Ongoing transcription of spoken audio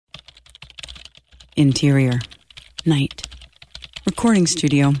Interior. Night. Recording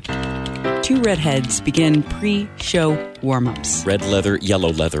studio. Two redheads begin pre-show warm-ups. Red leather,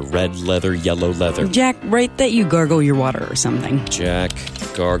 yellow leather, red leather, yellow leather. Jack, write that you gargle your water or something. Jack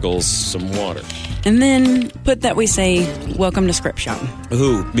gargles some water. And then put that we say, welcome to Script Shop.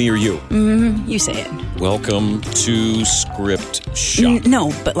 Who, me or you? You say it. Welcome to Script Shop.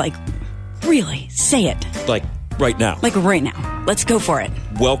 No, but really, say it. Like right now. Like right now. Let's go for it.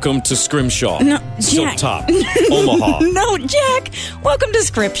 Welcome to Scrimshaw. No, Silk Jack. Top. Omaha. No, Jack. Welcome to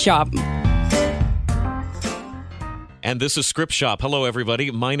Script Shop. And this is Script Shop. Hello, everybody.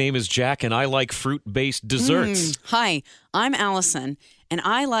 My name is Jack, and I like fruit-based desserts. Hi, I'm Allison, and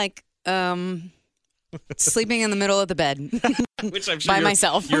I like sleeping in the middle of the bed Which I'm sure by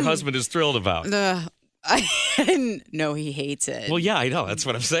myself. Your husband is thrilled about. No, he hates it. Well, yeah, I know. That's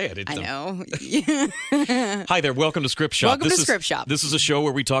what I'm saying. I know. Hi there. Welcome to Script Shop. Welcome to Script Shop. This is a show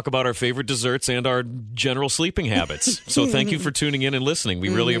where we talk about our favorite desserts and our general sleeping habits. So thank you for tuning in and listening. We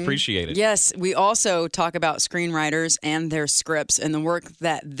really appreciate it. Yes, we also talk about screenwriters and their scripts and the work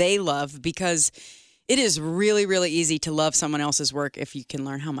that they love, because it is really, really easy to love someone else's work if you can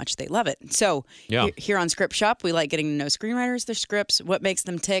learn how much they love it. So here on Script Shop, we like getting to know screenwriters, their scripts, what makes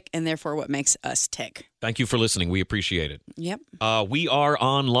them tick, and therefore what makes us tick. Thank you for listening. We appreciate it. Yep. We are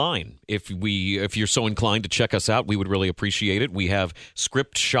online. If you're so inclined to check us out, we would really appreciate it. We have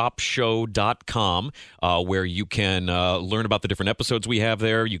scriptshopshow.com where you can learn about the different episodes we have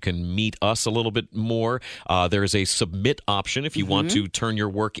there. You can meet us a little bit more. There is a submit option if you want to turn your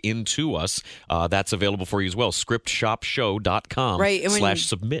work into us. That's available for you as well. Scriptshopshow.com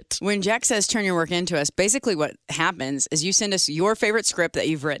 /submit. When Jack says turn your work into us, basically what happens is you send us your favorite script that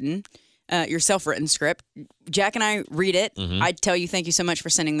you've written, your self-written script. Jack and I read it. I tell you thank you so much for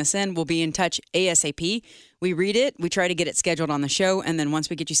sending this in. We'll be in touch ASAP. We read it. We try to get it scheduled on the show. And then once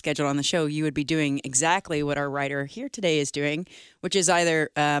we get you scheduled on the show, you would be doing exactly what our writer here today is doing, which is either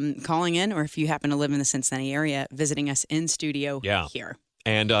calling in, or if you happen to live in the Cincinnati area, visiting us in studio here.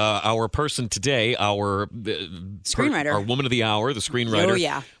 And our person today, our screenwriter, our woman of the hour, the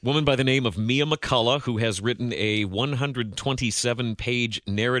screenwriter, woman by the name of Mia McCullough, who has written a 127-page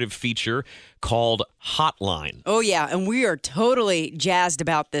narrative feature called Hotline. Oh, yeah. And we are totally jazzed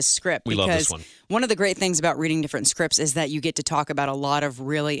about this script. We love this one. One of the great things about reading different scripts is that you get to talk about a lot of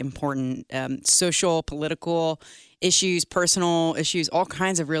really important social, political issues, personal issues, all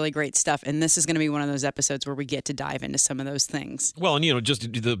kinds of really great stuff. And this is going to be one of those episodes where we get to dive into some of those things. Well, and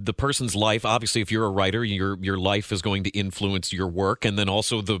just the person's life. Obviously, if you're a writer, your life is going to influence your work, and then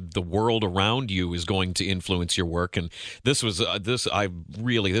also the world around you is going to influence your work. And it's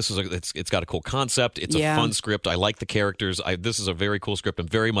got a cool concept. It's a fun script. I like the characters. This is a very cool script. I'm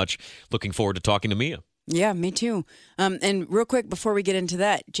very much looking forward to talking to Mia. Yeah, me too. And real quick, before we get into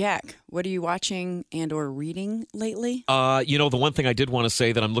that, Jack, what are you watching and or reading lately? The one thing I did want to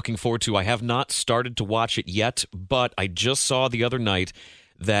say that I'm looking forward to, I have not started to watch it yet, but I just saw the other night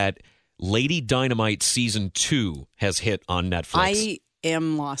that Lady Dynamite Season 2 has hit on Netflix. I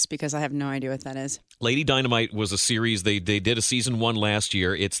am lost because I have no idea what that is. Lady Dynamite was a series. They did a Season 1 last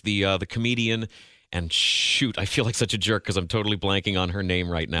year. It's the comedian. And shoot, I feel like such a jerk because I'm totally blanking on her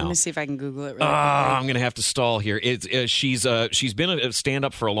name right now. Let me see if I can Google it. Really I'm going to have to stall here. She's been a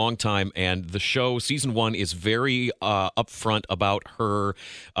stand-up for a long time, and the show, Season 1, is very upfront about her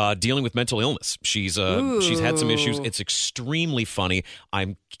dealing with mental illness. She's had some issues. It's extremely funny.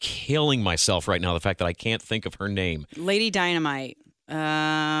 I'm killing myself right now, the fact that I can't think of her name. Lady Dynamite.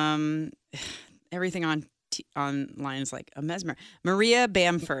 Everything online is like a mesmer. Maria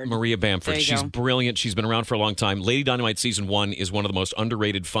Bamford. She's brilliant. She's been around for a long time. Lady Dynamite Season 1 is one of the most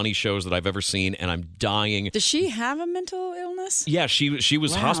underrated, funny shows that I've ever seen, and I'm dying. Does she have a mental illness? Yeah, she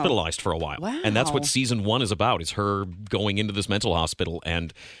was hospitalized for a while. Wow. And that's what Season 1 is about, is her going into this mental hospital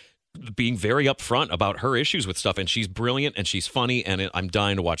and being very upfront about her issues with stuff. And she's brilliant and she's funny, and I'm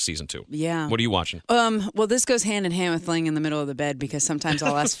dying to watch Season 2. Yeah. What are you watching? Well, this goes hand in hand with laying in the middle of the bed, because sometimes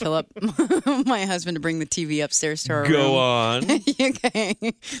I'll ask Philip, my husband, to bring the TV upstairs to our room. Go on. Okay.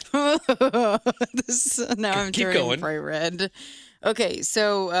 Now I'm turning bright red. Okay,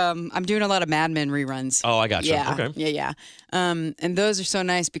 so I'm doing a lot of Mad Men reruns. Oh, I got you. Yeah, okay. Yeah. And those are so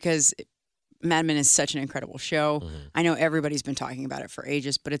nice because Mad Men is such an incredible show. Mm-hmm. I know everybody's been talking about it for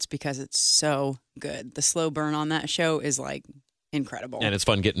ages, but it's because it's so good. The slow burn on that show is like incredible. And it's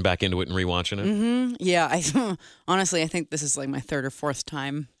fun getting back into it and rewatching it. Mm-hmm. Yeah. Honestly, I think this is like my third or fourth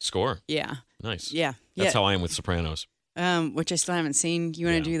time. Score. Yeah. Nice. Yeah. That's how I am with Sopranos. Which I still haven't seen. You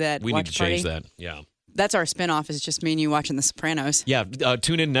want to do that? We need to change that. Yeah. That's our spinoff, is just me and you watching The Sopranos. Yeah,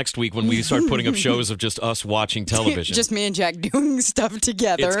 tune in next week when we start putting up shows of just us watching television. Just me and Jack doing stuff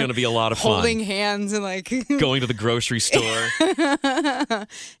together. It's going to be a lot of fun. Holding hands and like... going to the grocery store.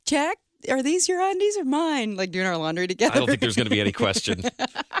 Jack, are these your undies or mine? Like doing our laundry together. I don't think there's going to be any question.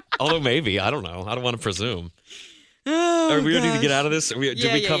 Although maybe. I don't know. I don't want to presume. Oh, Are we ready to gosh. get out of this?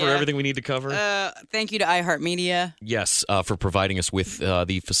 Did we cover everything we need to cover? Thank you to iHeartMedia. Yes, for providing us with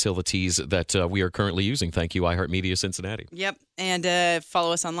the facilities that we are currently using. Thank you, iHeartMedia Cincinnati. Yep. And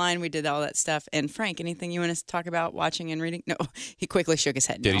follow us online. We did all that stuff. And Frank, anything you want to talk about watching and reading? No, he quickly shook his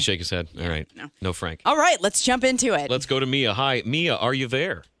head. Did no. he shake his head? All right. No, Frank. All right, let's jump into it. Let's go to Mia. Hi, Mia, are you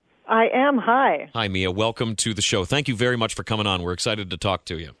there? I am. Hi. Hi, Mia. Welcome to the show. Thank you very much for coming on. We're excited to talk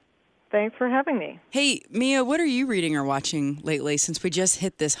to you. Thanks for having me. Hey, Mia, what are you reading or watching lately since we just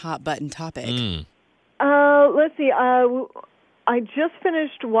hit this hot button topic? Let's see. I just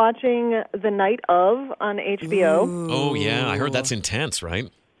finished watching The Night Of on HBO. Ooh. Oh, yeah. I heard that's intense, right?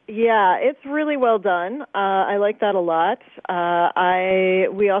 Yeah, it's really well done. I like that a lot.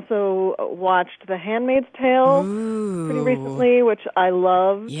 We also watched The Handmaid's Tale pretty recently, which I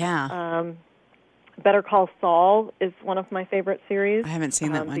love. Yeah. Better Call Saul is one of my favorite series. I haven't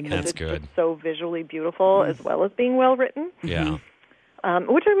seen that one yet. because That's it's good. just so visually beautiful as well as being well written. Yeah.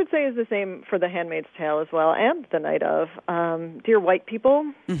 Which I would say is the same for The Handmaid's Tale as well, and The Night Of. Dear White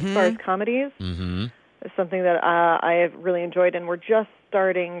People, as far as comedies, is something that I have really enjoyed, and we're just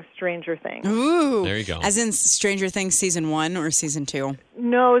starting Stranger Things. Ooh. There you go. As in Stranger Things season 1 or season 2?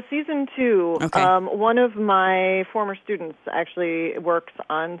 No, season 2. Okay. One of my former students actually works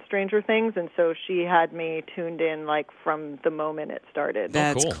on Stranger Things, and so she had me tuned in like from the moment it started.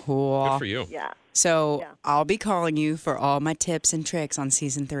 That's cool. Good for you. Yeah. So Yeah. I'll be calling you for all my tips and tricks on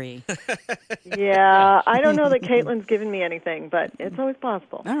season 3. Yeah, I don't know that Caitlin's given me anything, but it's always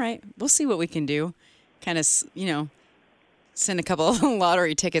possible. All right. We'll see what we can do. Kind of, send a couple of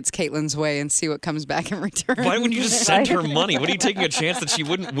lottery tickets Caitlin's way and see what comes back in return. Why wouldn't you just send her money? What are you taking a chance that she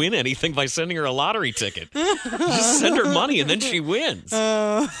wouldn't win anything by sending her a lottery ticket? Just send her money and then she wins.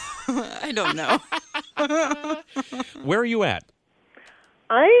 I don't know. Where are you at?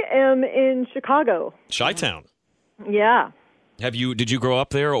 I am in Chicago. Chi-Town. Yeah. Did you grow up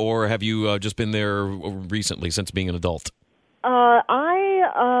there, or have you just been there recently since being an adult?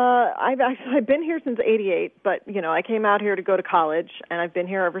 I've been here since '88, but I came out here to go to college, and I've been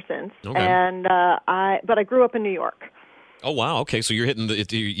here ever since. Okay. And but I grew up in New York. Oh wow, okay, so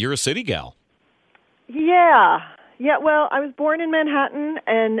you're a city gal. Yeah. Well, I was born in Manhattan,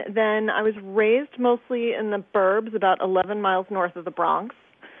 and then I was raised mostly in the burbs, about 11 miles north of the Bronx.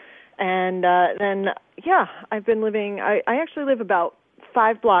 And then I've been living. I actually live about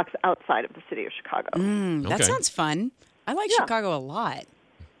 5 blocks outside of the city of Chicago. That Okay. sounds fun. I like Chicago a lot.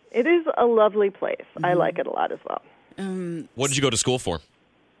 It is a lovely place. I like it a lot as well. What did you go to school for?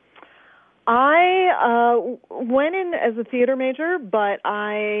 I went in as a theater major, but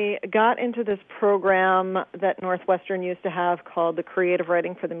I got into this program that Northwestern used to have called the Creative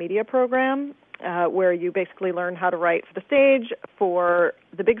Writing for the Media program, where you basically learn how to write for the stage, for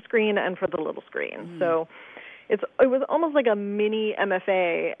the big screen, and for the little screen. So it was almost like a mini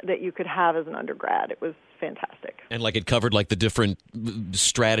MFA that you could have as an undergrad. It was fantastic. And it covered the different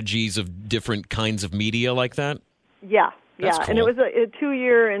strategies of different kinds of media like that? Yeah. That's And it cool. was a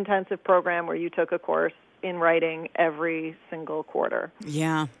 2-year intensive program where you took a course in writing every single quarter.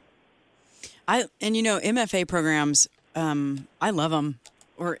 Yeah. MFA programs, I love them.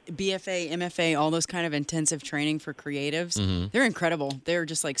 Or BFA, MFA, all those kind of intensive training for creatives. They're incredible. They're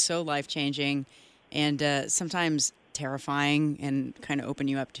just so life-changing and sometimes terrifying, and kind of open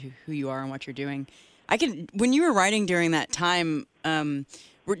you up to who you are and what you're doing. When you were writing during that time,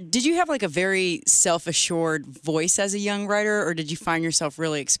 did you have a very self-assured voice as a young writer, or did you find yourself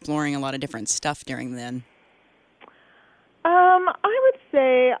really exploring a lot of different stuff during then? I would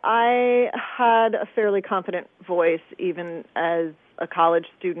say I had a fairly confident voice even as a college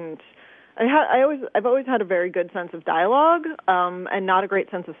student. I've always had a very good sense of dialogue and not a great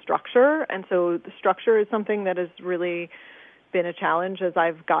sense of structure, and so the structure is something that has really been a challenge as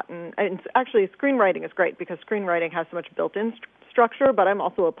I've gotten. And actually, screenwriting is great because screenwriting has so much built-in structure, but I'm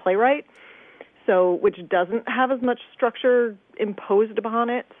also a playwright, which doesn't have as much structure imposed upon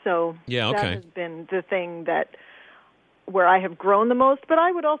it. So that has been the thing where I have grown the most. But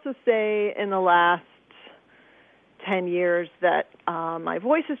I would also say in the last 10 years that my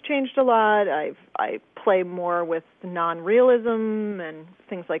voice has changed a lot. I play more with non-realism and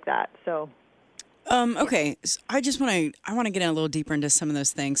things like that. So. Okay, so I want to get in a little deeper into some of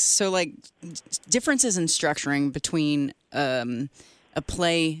those things. So, differences in structuring between a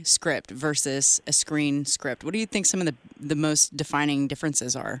play script versus a screen script? What do you think some of the most defining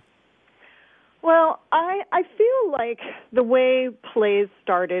differences are? Well, I feel like the way plays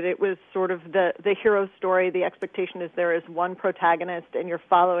started, it was sort of the hero story. The expectation is there is one protagonist, and you're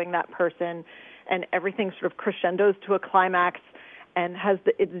following that person, and everything sort of crescendos to a climax and has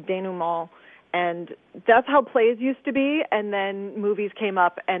its denouement. And that's how plays used to be, and then movies came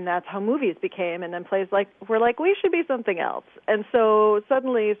up, and that's how movies became, and then plays were like, we should be something else. And so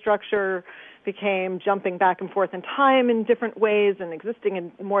suddenly structure became jumping back and forth in time in different ways and existing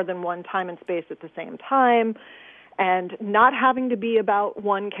in more than one time and space at the same time, and not having to be about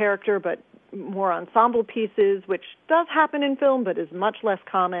one character but more ensemble pieces, which does happen in film but is much less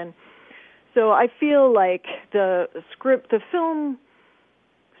common. So I feel like the film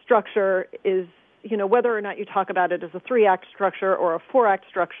structure is, whether or not you talk about it as a 3-act structure or a 4-act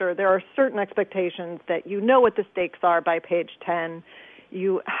structure, there are certain expectations that what the stakes are by page 10.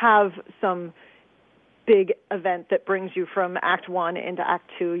 You have some big event that brings you from Act 1 into Act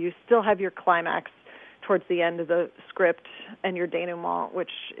 2. You still have your climax towards the end of the script and your denouement,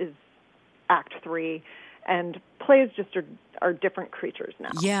 which is Act 3. And plays just are different creatures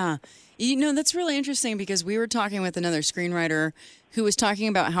now. Yeah. That's really interesting because we were talking with another screenwriter who was talking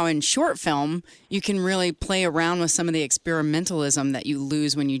about how in short film, you can really play around with some of the experimentalism that you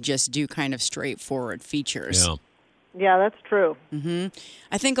lose when you just do kind of straightforward features. Yeah. Yeah, that's true. Mm-hmm.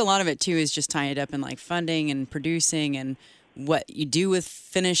 I think a lot of it, too, is just tied up in funding and producing and what you do with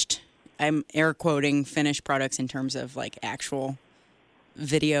finished, I'm air quoting, finished products in terms of actual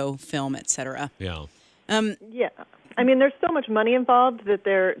video, film, etc. Yeah. Yeah. I mean, there's so much money involved that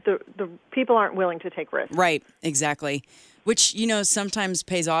the people aren't willing to take risks. Right, exactly. Which, sometimes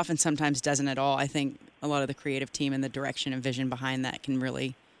pays off and sometimes doesn't at all. I think a lot of the creative team and the direction and vision behind that can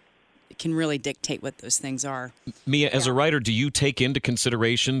really dictate what those things are. Mia, as a writer, do you take into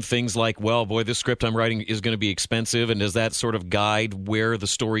consideration things like, well, boy, this script I'm writing is going to be expensive, and does that sort of guide where the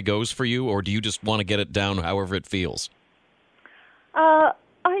story goes for you, or do you just want to get it down however it feels?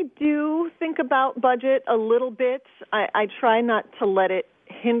 I do think about budget a little bit. I try not to let it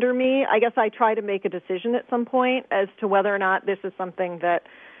hinder me. I guess I try to make a decision at some point as to whether or not this is something that,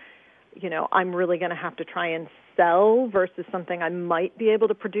 I'm really going to have to try and sell versus something I might be able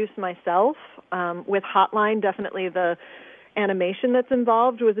to produce myself. With Hotline, definitely the animation that's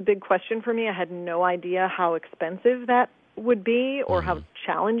involved was a big question for me. I had no idea how expensive that would be or how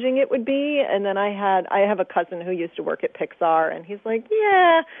challenging it would be. And then I have a cousin who used to work at Pixar, and he's like,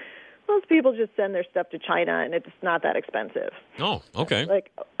 yeah, most people just send their stuff to China, and it's not that expensive. Oh, okay.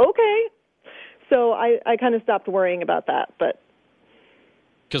 Okay. So I kind of stopped worrying about that, but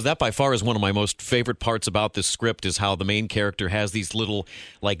because that by far is one of my most favorite parts about this script is how the main character has these little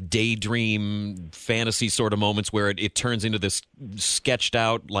daydream fantasy sort of moments where it turns into this sketched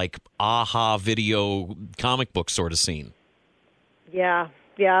out aha video comic book sort of scene. Yeah,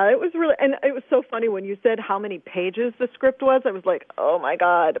 it was really, and it was so funny when you said how many pages the script was. I was like, oh my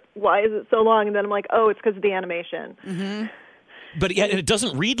God, why is it so long? And then I'm like, oh, it's because of the animation. Mm-hmm. But it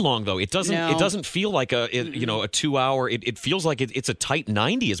doesn't read long though. It doesn't. No. It doesn't feel like a 2-hour. It feels like it's a tight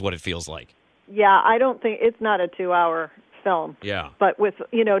 90 is what it feels like. Yeah, I don't think it's not a 2-hour film. Yeah. But with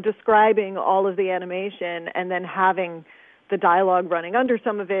describing all of the animation and then having the dialogue running under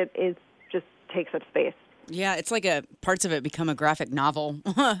some of it just takes up space. Yeah, it's like parts of it become a graphic novel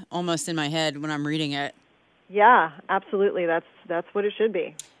almost in my head when I'm reading it. Yeah, absolutely. That's what it should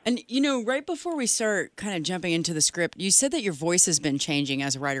be. And, right before we start kind of jumping into the script, you said that your voice has been changing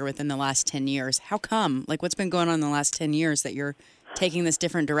as a writer within the last 10 years. How come? What's been going on in the last 10 years that you're taking this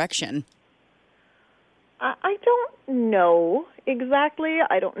different direction? I don't know exactly.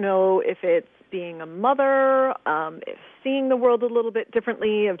 I don't know if it's being a mother, if seeing the world a little bit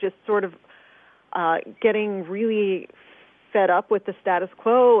differently, of just sort of getting really fed up with the status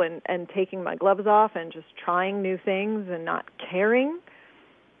quo and taking my gloves off and just trying new things and not caring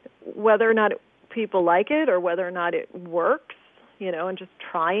whether or not people like it or whether or not it works, and just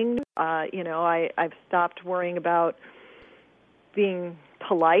trying. I've stopped worrying about being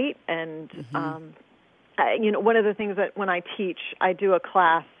polite and, one of the things that when I teach, I do a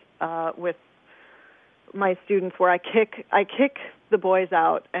class with my students where I kick the boys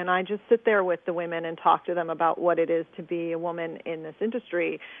out, and I just sit there with the women and talk to them about what it is to be a woman in this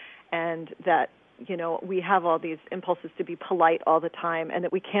industry, and that we have all these impulses to be polite all the time, and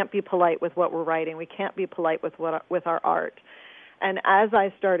that we can't be polite with what we're writing. We can't be polite with our art. And as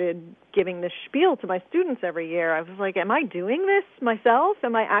I started giving this spiel to my students every year, I was like, am I doing this myself?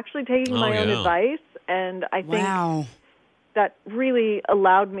 Am I actually taking my own advice? And I think that really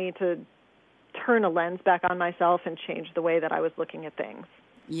allowed me to turn a lens back on myself and change the way that I was looking at things.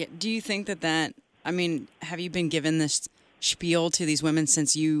 Yeah. Do you think that, I mean, have you been given this spiel to these women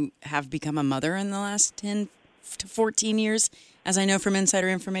since you have become a mother in the last 10 to 14 years, as I know from insider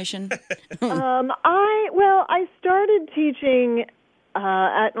information? I started teaching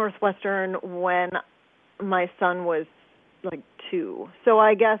at Northwestern when my son was like 2. So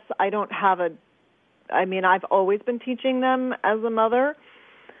I guess I don't have I've always been teaching them as a mother.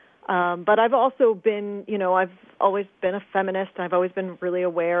 But I've also been, I've always been a feminist. I've always been really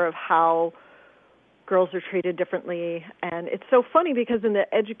aware of how girls are treated differently. And it's so funny because in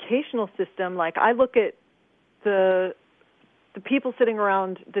the educational system, like I look at the people sitting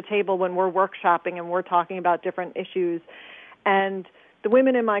around the table when we're workshopping and we're talking about different issues, and the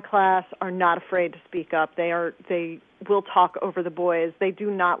women in my class are not afraid to speak up. They will talk over the boys. They do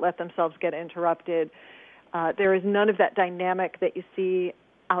not let themselves get interrupted. There is none of that dynamic that you see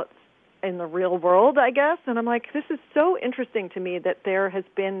out in the real world, I guess. And I'm like, this is so interesting to me that there has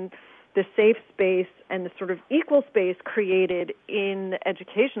been the safe space and the sort of equal space created in the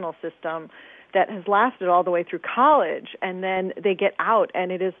educational system that has lasted all the way through college, and then they get out,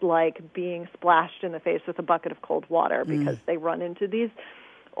 and it is like being splashed in the face with a bucket of cold water because they run into these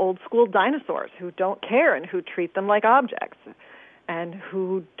old-school dinosaurs who don't care and who treat them like objects and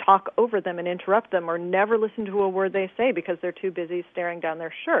who talk over them and interrupt them or never listen to a word they say because they're too busy staring down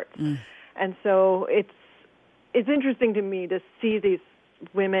their shirts. And so it's interesting to me to see these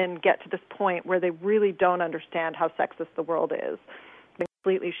women get to this point where they really don't understand how sexist the world is,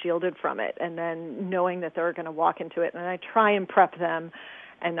 completely shielded from it, and then knowing that they're going to walk into it. And I try and prep them,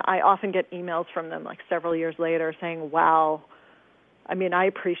 and I often get emails from them like several years later saying, wow, I mean, I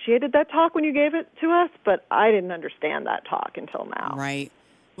appreciated that talk when you gave it to us, but I didn't understand that talk until now. Right.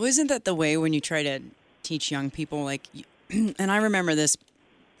 Well, isn't that the way when you try to teach young people, like, and I remember this,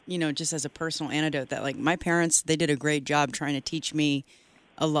 just as a personal anecdote, that like my parents, they did a great job trying to teach me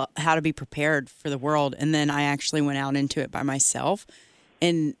a lot how to be prepared for the world. And then I actually went out into it by myself.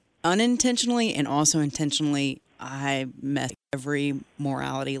 And unintentionally and also intentionally, I messed every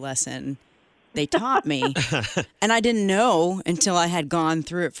morality lesson they taught me. And I didn't know until I had gone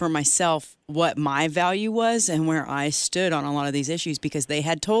through it for myself what my value was and where I stood on a lot of these issues, because they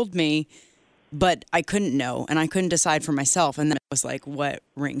had told me, but I couldn't know and I couldn't decide for myself. And then it was like, what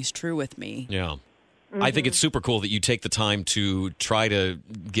rings true with me? Yeah. I think it's super cool that you take the time to try to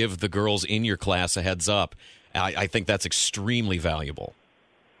give the girls in your class a heads up. I think that's extremely valuable.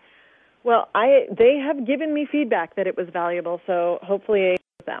 Well, they have given me feedback that it was valuable, so hopefully I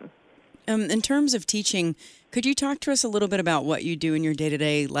with them. In terms of teaching, could you talk to us a little bit about what you do in your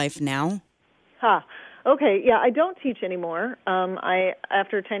day-to-day life now? Okay, yeah, I don't teach anymore.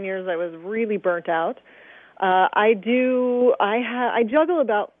 After 10 years, I was really burnt out. I juggle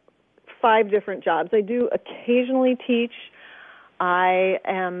about 5 different jobs. I do occasionally teach. I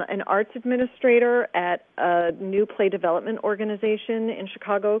am an arts administrator at a new play development organization in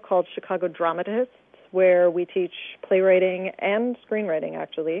Chicago called Chicago Dramatists, where we teach playwriting and screenwriting,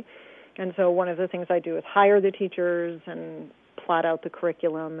 actually. And so one of the things I do is hire the teachers and plot out the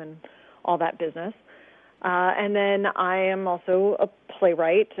curriculum and all that business. And then I am also a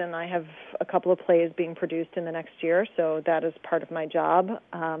playwright, and I have a couple of plays being produced in the next year, so that is part of my job.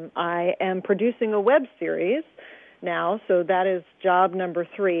 I am producing a web series now, so that is job number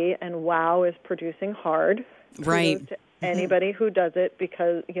 3, and wow, is producing hard. Right. To anybody who does it,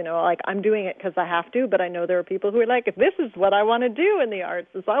 because, I'm doing it because I have to, but I know there are people who are like, this is what I want to do in the arts,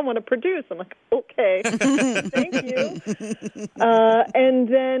 is I want to produce. I'm like, okay, thank you. And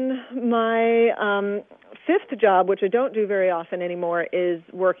then my 5th job, which I don't do very often anymore, is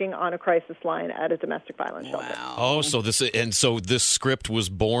working on a crisis line at a domestic violence shelter. Oh, so this script was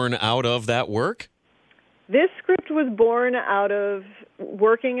born out of that work? This script was born out of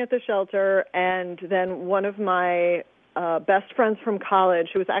working at the shelter, and then one of my best friends from college,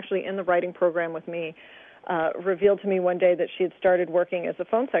 who was actually in the writing program with me, revealed to me one day that she had started working as a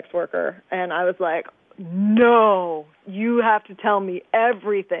phone sex worker. And I was like, no, you have to tell me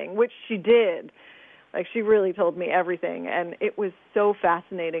everything, which she did. Like, she really told me everything, and it was so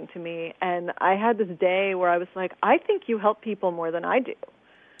fascinating to me. And I had this day where I was like, I think you help people more than I do.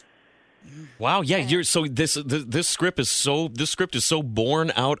 Wow, yeah, this script is so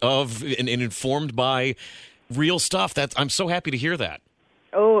born out of and informed by real stuff. I'm so happy to hear that.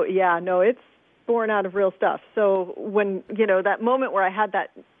 Oh, yeah, no, it's born out of real stuff. So when, that moment where I had that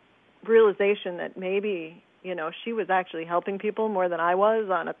realization that maybe, she was actually helping people more than I was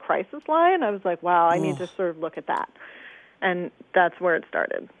on a crisis line, I was like, wow, I need to sort of look at that. And that's where it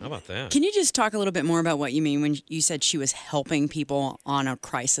started. How about that? Can you just talk a little bit more about what you mean when you said she was helping people on a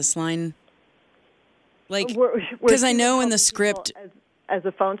crisis line? Like, because I know in the script as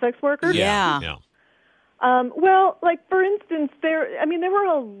a phone sex worker. Yeah. Well, like for instance, there were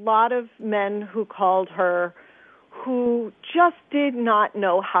a lot of men who called her who just did not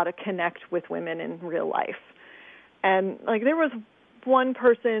know how to connect with women in real life. And like there was one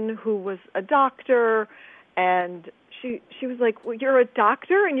person who was a doctor, and she was like, well, you're a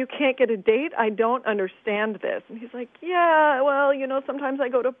doctor and you can't get a date? I don't understand this. And he's like, yeah, well, sometimes I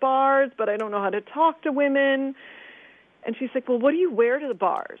go to bars, but I don't know how to talk to women. And she's like, well, what do you wear to the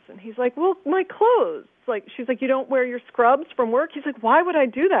bars? And he's like, well, my clothes. She's like, you don't wear your scrubs from work? He's like, why would I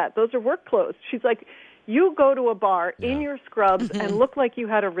do that? Those are work clothes. She's like, you go to a bar in your scrubs and look like you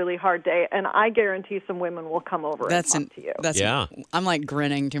had a really hard day, and I guarantee some women will come over and talk to you. I'm like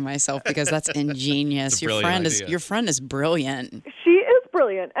grinning to myself because that's ingenious. Your friend is brilliant. She is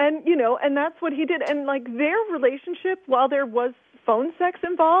brilliant, and and that's what he did. And like their relationship, while there was phone sex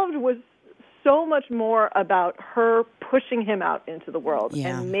involved, was so much more about her pushing him out into the world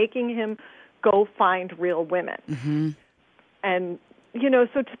and making him go find real women. Mm-hmm. And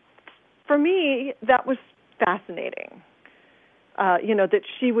for me, that was fascinating. That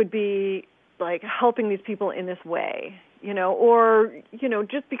she would be like helping these people in this way, or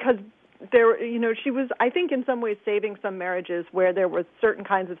just because there, she was, I think, in some ways saving some marriages where there was certain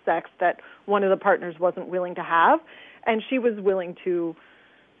kinds of sex that one of the partners wasn't willing to have, and she was willing to,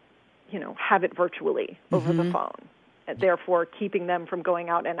 have it virtually over the phone, and therefore keeping them from going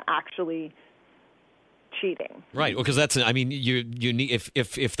out and actually cheating. Right, because that's, I mean, you need,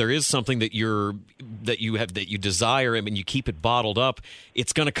 if there is something that you desire, I mean, you keep it bottled up,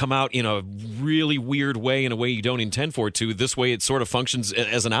 it's going to come out in a really weird way, in a way you don't intend for it to. This way it sort of functions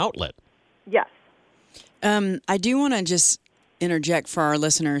as an outlet. Yes. I do want to just interject for our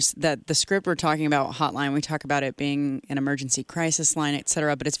listeners that the script we're talking about, Hotline, we talk about it being an emergency crisis line, et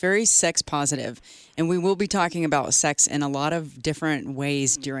cetera, but it's very sex positive. And we will be talking about sex in a lot of different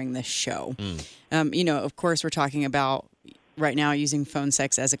ways during this show. Of course, we're talking about right now using phone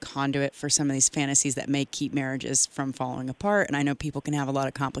sex as a conduit for some of these fantasies that may keep marriages from falling apart. And I know people can have a lot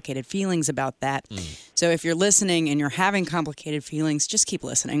of complicated feelings about that. So if you're listening and you're having complicated feelings, just keep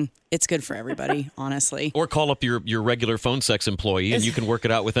listening. It's good for everybody, honestly. Or call up your regular phone sex employee and you can work it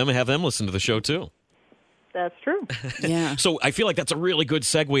out with them and have them listen to the show too. That's true. Yeah. So I feel like that's a really good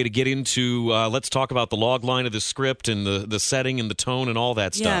segue to get into, let's talk about the log line of the script and the setting and the tone and all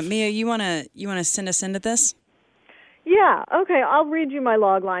that stuff. Yeah, Mia, you wanna send us into this? Yeah, okay, I'll read you my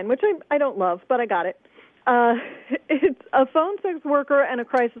log line, which I don't love, but I got it. It's a phone sex worker and a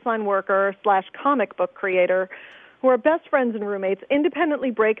crisis line worker / comic book creator who are best friends and roommates independently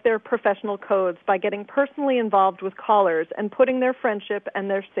break their professional codes by getting personally involved with callers and putting their friendship and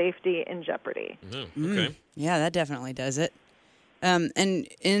their safety in jeopardy. Okay. Yeah, that definitely does it. And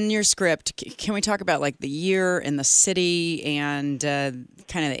in your script, can we talk about like the year and the city and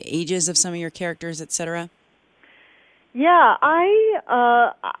kind of the ages of some of your characters, et cetera? Yeah,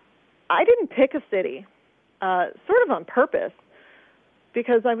 I didn't pick a city, sort of on purpose,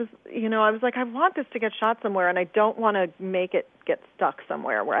 because I was like, I want this to get shot somewhere, and I don't want to make it get stuck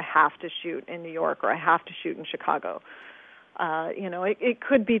somewhere where I have to shoot in New York or I have to shoot in Chicago. It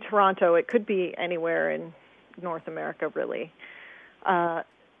could be Toronto, it could be anywhere in North America, really. The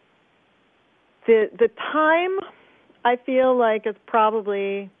time, I feel like, is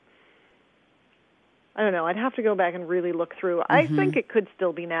probably, I don't know, I'd have to go back and really look through. I think it could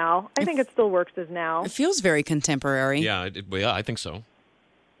still be now. I think it still works as now. It feels very contemporary. Yeah, I think so.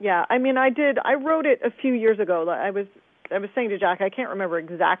 Yeah, I mean, I wrote it a few years ago. I was saying to Jack, I can't remember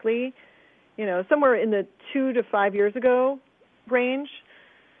exactly, somewhere in the 2 to 5 years ago range.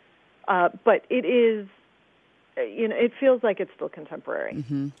 But it is, it feels like it's still contemporary.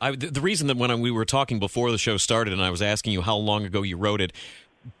 Mm-hmm. The reason that when we were talking before the show started and I was asking you how long ago you wrote it,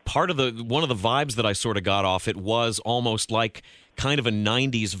 one of the vibes that I sort of got off it was almost like kind of a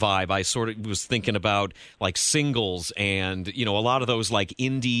 90s vibe. I sort of was thinking about like Singles and, a lot of those like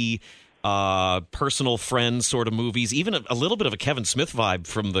indie personal friends sort of movies, even a little bit of a Kevin Smith vibe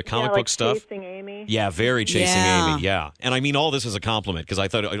from the comic book stuff. Chasing Amy. Yeah, very Chasing Amy, yeah. And I mean all this is a compliment because I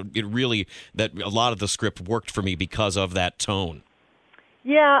thought it really, that a lot of the script worked for me because of that tone.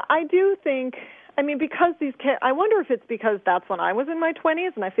 Yeah, I do think, because I wonder if it's because that's when I was in my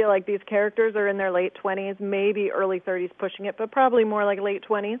 20s, and I feel like these characters are in their late 20s, maybe early 30s pushing it, but probably more like late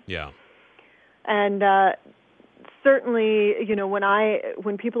 20s. Yeah. And certainly,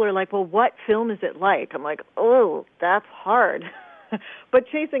 when people are like, well, what film is it like? I'm like, oh, that's hard. But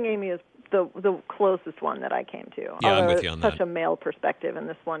Chasing Amy is the closest one that I came to. Yeah, I'm with you on that. Such a male perspective, and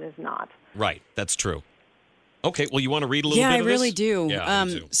this one is not. Right, that's true. Okay, well, you want to read a little bit I of this? really do. Yeah, I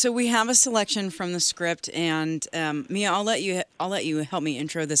do too. So we have a selection from the script, and Mia, I'll let you help me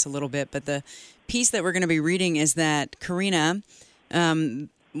intro this a little bit. But the piece that we're going to be reading is that Karina,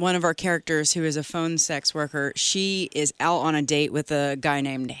 one of our characters who is a phone sex worker, she is out on a date with a guy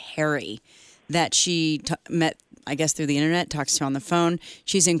named Harry that she met, I guess, through the internet, talks to on the phone.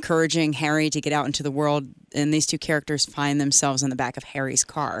 She's encouraging Harry to get out into the world, and these two characters find themselves in the back of Harry's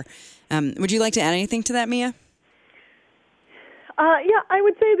car. Would you like to add anything to that, Mia? Yeah, I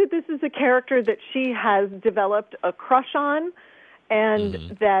would say that this is a character that she has developed a crush on,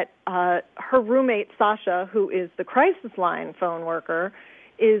 and that her roommate, Sasha, who is the crisis line phone worker,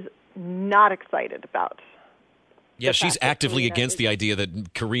 is not excited about. Yeah, she's actively against the idea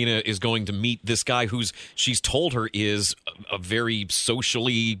that Karina is going to meet this guy who's, she's told her, is a very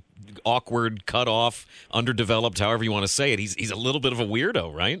socially awkward, cut off, underdeveloped, however you want to say it. He's a little bit of a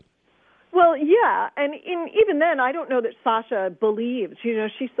weirdo, right? Well, yeah, and even then, I don't know that Sasha believes.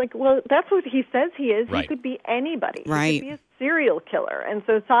 She's like, well, that's what he says he is. Right. He could be anybody. Right. He could be a serial killer. And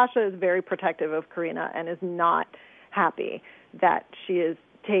so Sasha is very protective of Karina and is not happy that she has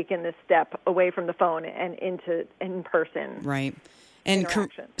taken this step away from the phone and into in-person. Right. And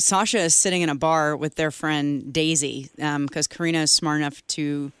interaction. Sasha is sitting in a bar with their friend Daisy, because Karina is smart enough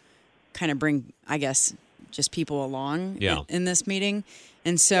to kind of bring, I guess, just people along in this meeting.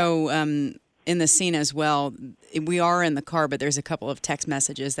 And so in the scene as well, we are in the car, but there's a couple of text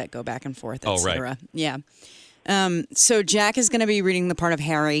messages that go back and forth, et cetera. Right. Yeah. So Jack is going to be reading the part of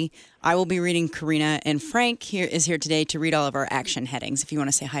Harry. I will be reading Karina, and Frank is here today to read all of our action headings. If you want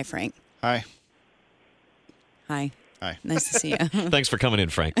to say hi, Frank. Hi. Hi. Hi. Nice to see you. Thanks for coming in,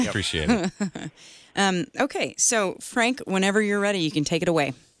 Frank. Appreciate it. Okay, so Frank, whenever you're ready, you can take it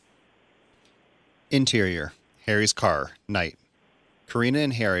away. Interior. Harry's car. Night. Karina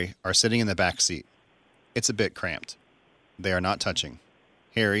and Harry are sitting in the back seat. It's a bit cramped. They are not touching.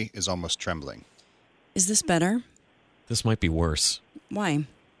 Harry is almost trembling. Is this better? This might be worse. Why?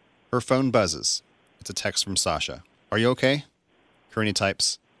 Her phone buzzes. It's a text from Sasha. Are you okay? Karina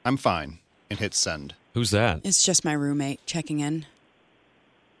types, I'm fine, and hits send. Who's that? It's just my roommate checking in.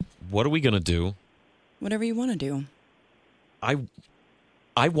 What are we going to do? Whatever you want to do.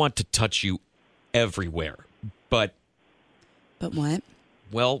 I want to touch you everywhere, but... But what?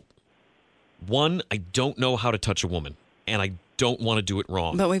 Well, one, I don't know how to touch a woman, and I don't want to do it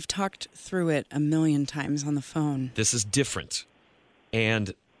wrong. But we've talked through it a million times on the phone. This is different,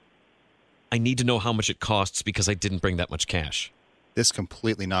 and I need to know how much it costs because I didn't bring that much cash. This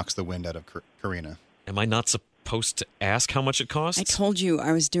completely knocks the wind out of Karina. Am I not supposed to ask how much it costs? I told you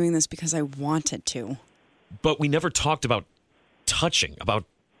I was doing this because I wanted to. But we never talked about touching, about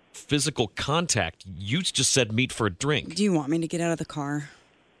physical contact. You just said meet for a drink. Do you want me to get out of the car?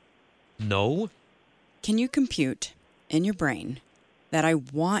 No. Can you compute in your brain that I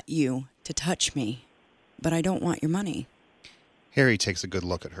want you to touch me, but I don't want your money? Harry takes a good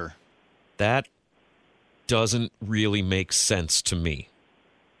look at her. That doesn't really make sense to me.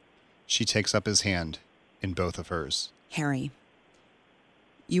 She takes up his hand in both of hers. Harry,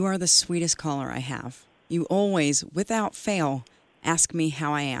 you are the sweetest caller I have. You always, without fail, ask me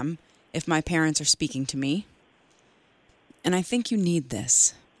how I am, if my parents are speaking to me. And I think you need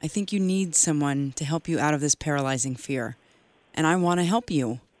this. I think you need someone to help you out of this paralyzing fear. And I want to help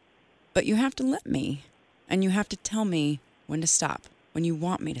you. But you have to let me. And you have to tell me when to stop, when you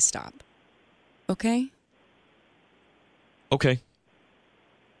want me to stop. Okay? Okay.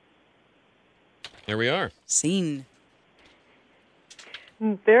 There we are. Scene.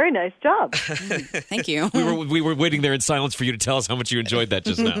 Very nice job. Thank you. We were waiting there in silence for you to tell us how much you enjoyed that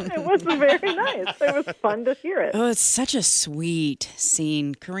just now. It was very nice. It was fun to hear it. Oh, it's such a sweet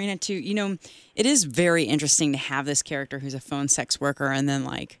scene. Karina, too. You know, it is very interesting to have this character who's a phone sex worker and then,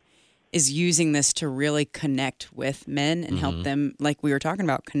 like, is using this to really connect with men and help them, like we were talking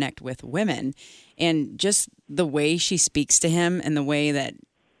about, connect with women. And just the way she speaks to him and the way that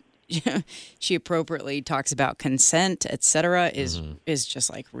she appropriately talks about consent, etc., is just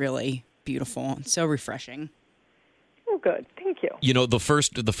like really beautiful and so refreshing. Oh, good. Thank you. You know, the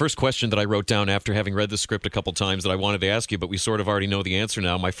first question that I wrote down after having read the script a couple times that I wanted to ask you, but we sort of already know the answer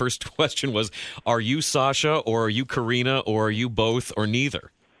now. My first question was, are you Sasha or are you Karina or are you both or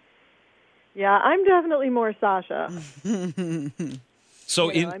neither? Yeah, I'm definitely more Sasha.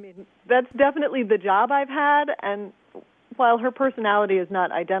 So I mean, that's definitely the job I've had, and while her personality is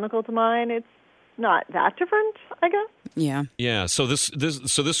not identical to mine, it's not that different, I guess. Yeah. Yeah. So this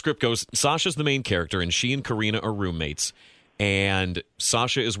script goes, Sasha's the main character, and she and Karina are roommates. And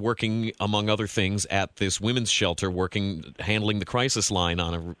Sasha is working, among other things, at this women's shelter, handling the crisis line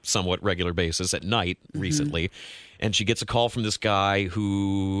on a somewhat regular basis at night recently. And she gets a call from this guy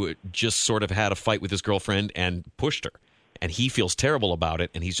who just sort of had a fight with his girlfriend and pushed her. And he feels terrible about it,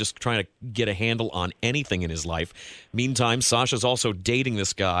 and he's just trying to get a handle on anything in his life. Meantime, Sasha's also dating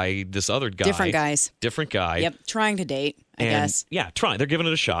this other guy. Different guy. Yep, trying to date, I guess. Yeah, trying. They're giving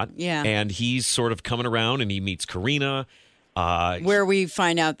it a shot. Yeah. And he's sort of coming around, and he meets Karina. Where we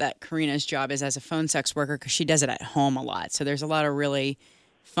find out that Karina's job is as a phone sex worker because she does it at home a lot. So there's a lot of really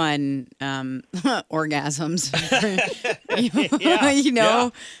fun orgasms,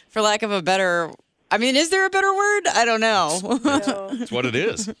 for lack of a better... I mean, is there a better word? I don't know. That's what it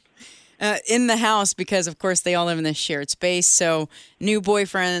is. In the house, because, of course, they all live in this shared space. So new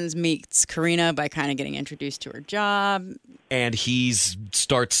boyfriends meets Karina by kind of getting introduced to her job. And he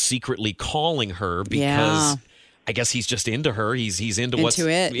starts secretly calling her because... I guess he's just into her. He's into all of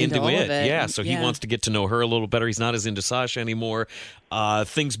it. Yeah, so he wants to get to know her a little better. He's not as into Sasha anymore.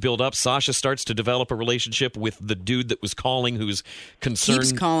 Things build up. Sasha starts to develop a relationship with the dude that was calling, who's concerned.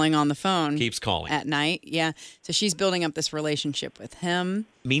 Keeps calling on the phone. Keeps calling. At night, yeah. So she's building up this relationship with him.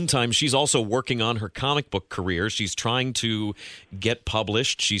 Meantime, she's also working on her comic book career. She's trying to get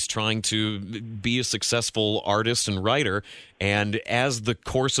published. She's trying to be a successful artist and writer. And as the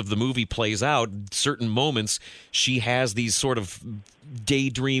course of the movie plays out, certain moments, she has these sort of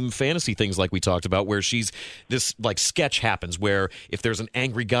daydream fantasy things like we talked about, where this like sketch happens where if there's an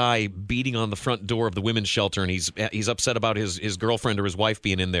angry guy beating on the front door of the women's shelter and he's upset about his girlfriend or his wife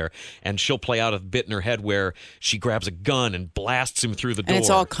being in there, and she'll play out a bit in her head where she grabs a gun and blasts him through the door. And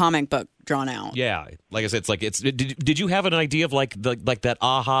it's all comic book drawn out. Yeah. Like I said, did you have an idea of like that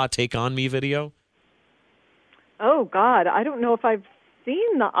Aha Take On Me video? Oh, God. I don't know if I've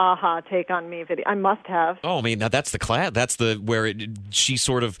seen the Aha Take On Me video. I must have. Oh, I mean, now that's where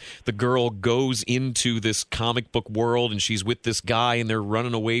the girl goes into this comic book world, and she's with this guy, and they're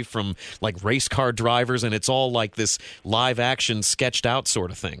running away from like race car drivers, and it's all like this live action sketched out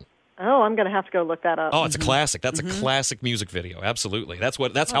sort of thing. Oh, I'm going to have to go look that up. Oh, it's a classic. That's a classic music video. Absolutely.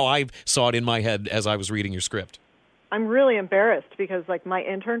 That's how I saw it in my head as I was reading your script. I'm really embarrassed because, like, my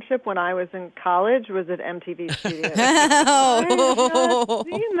internship when I was in college was at MTV Studios. I have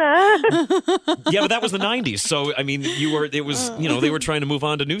seen that. Yeah, but that was the 90s. So, I mean, they were trying to move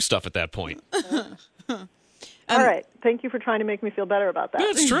on to new stuff at that point. All right. Thank you for trying to make me feel better about that.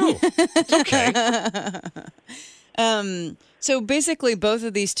 That's true. It's okay. So basically, both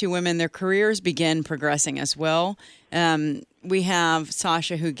of these two women, their careers begin progressing as well. We have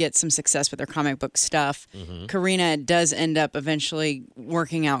Sasha, who gets some success with her comic book stuff. Karina does end up eventually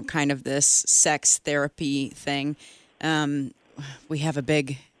working out kind of this sex therapy thing. We have a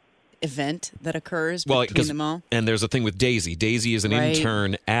big event that occurs between them all. And there's a thing with Daisy. Daisy is an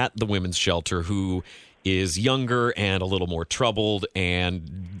intern at the women's shelter who is younger and a little more troubled,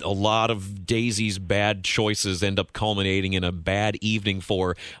 and a lot of Daisy's bad choices end up culminating in a bad evening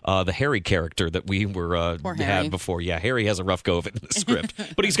for the Harry character that we had before. Yeah, Harry has a rough go of it in the script,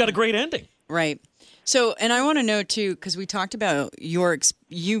 but he's got a great ending. Right. So, and I want to know too, because we talked about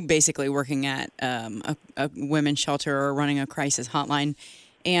you basically working at a women's shelter or running a crisis hotline,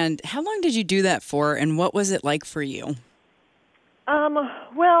 and how long did you do that for, and what was it like for you?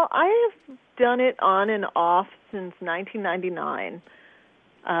 Well, I have done it on and off since 1999.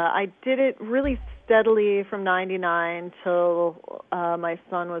 I did it really steadily from 99 till my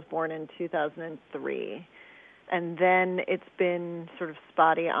son was born in 2003. And then it's been sort of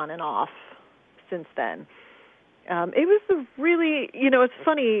spotty on and off since then. It was it's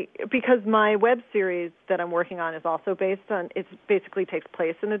funny because my web series that I'm working on is also it basically takes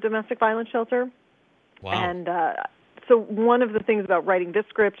place in a domestic violence shelter. Wow. And so one of the things about writing this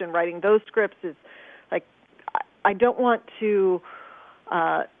script and writing those scripts is, like, I don't want to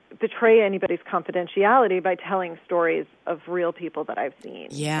betray anybody's confidentiality by telling stories of real people that I've seen.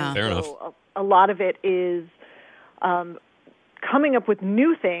 Yeah. Fair enough. A lot of it is coming up with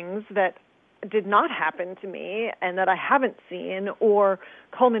new things that did not happen to me and that I haven't seen, or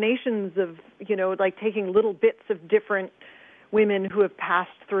culminations of, like taking little bits of different women who have passed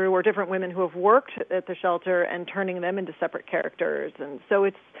through or different women who have worked at the shelter and turning them into separate characters. And so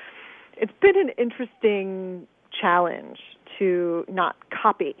it's been an interesting challenge to not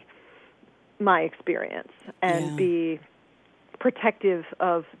copy my experience and be protective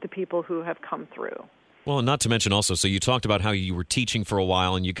of the people who have come through. Well, not to mention also, so you talked about how you were teaching for a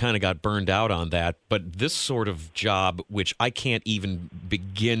while and you kind of got burned out on that, but this sort of job, which I can't even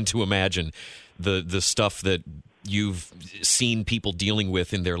begin to imagine the stuff that you've seen people dealing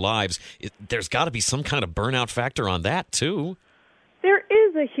with in their lives, there's got to be some kind of burnout factor on that too. There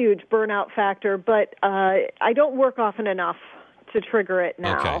is a huge burnout factor, but I don't work often enough to trigger it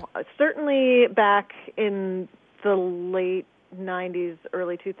now. Okay. Certainly back in the late 90s,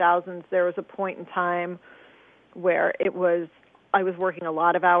 early 2000s, there was a point in time where I was working a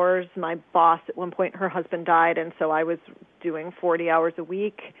lot of hours. My boss, at one point, her husband died, and so I was doing 40 hours a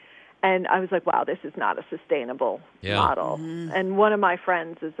week. And I was like, wow, this is not a sustainable model. Mm-hmm. And one of my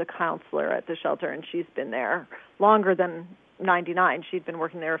friends is a counselor at the shelter, and she's been there longer than 99. She'd been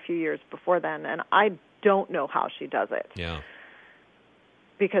working there a few years before then, and I don't know how she does it. Yeah.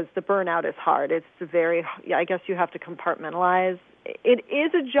 Because the burnout is hard. It's I guess you have to compartmentalize. It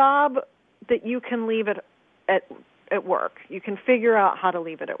is a job that you can leave at work. You can figure out how to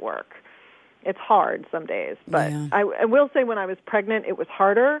leave it at work. It's hard some days, but I will say when I was pregnant, it was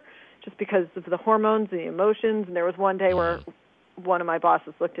harder just because of the hormones and the emotions. And there was one day where one of my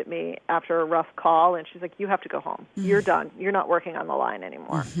bosses looked at me after a rough call, and she's like, you have to go home. You're done. You're not working on the line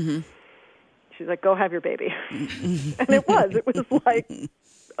anymore. She's like, go have your baby. And it was like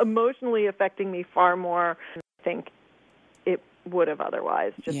emotionally affecting me far more than I think it would have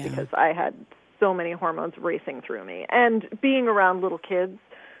otherwise, just because I had so many hormones racing through me. And being around little kids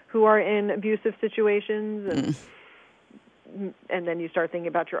who are in abusive situations, and then you start thinking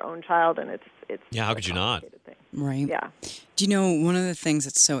about your own child, and it's how could you not? Thing. Right. Yeah. Do you know, one of the things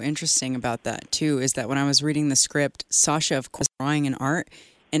that's so interesting about that, too, is that when I was reading the script, Sasha, of course, drawing and art,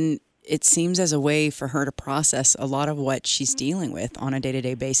 and it seems as a way for her to process a lot of what she's dealing with on a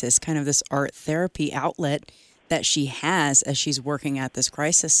day-to-day basis, kind of this art therapy outlet that she has as she's working at this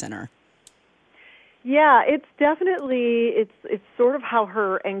crisis center. Yeah, it's definitely, it's sort of how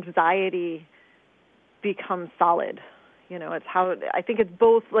her anxiety becomes solid. You know, it's how, I think it's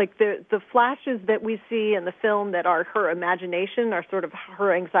both, like the flashes that we see in the film that are her imagination are sort of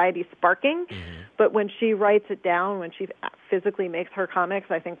her anxiety sparking. Mm-hmm. But when she writes it down, when she physically makes her comics,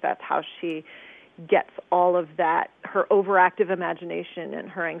 I think that's how she gets all of that, her overactive imagination and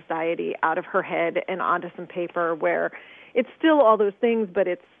her anxiety out of her head and onto some paper where it's still all those things, but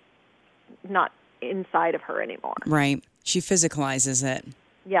it's not inside of her anymore. Right. She physicalizes it.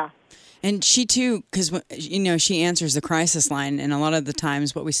 Yeah. And she, too, because, you know, she answers the crisis line, and a lot of the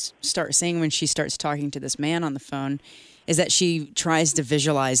times what we start seeing when she starts talking to this man on the phone is that she tries to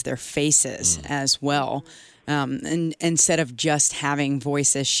visualize their faces as well. And instead of just having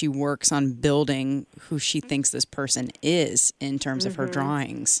voices, she works on building who she thinks this person is in terms of her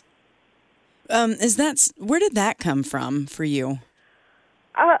drawings. Where did that come from for you?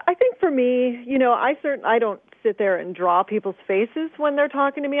 I think for me, you know, I don't sit there and draw people's faces when they're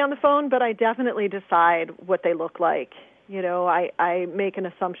talking to me on the phone, but I definitely decide what they look like. You know, I make an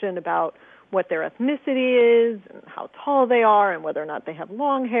assumption about what their ethnicity is and how tall they are and whether or not they have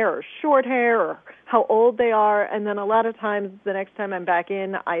long hair or short hair or how old they are. And then a lot of times, the next time I'm back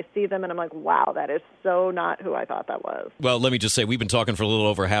in, I see them and I'm like, wow, that is so not who I thought that was. Well, let me just say, we've been talking for a little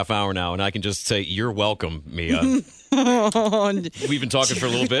over a half hour now, and I can just say, you're welcome, Mia. We've been talking for a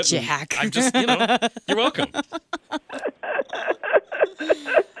little bit. Jack. I'm just, you're welcome.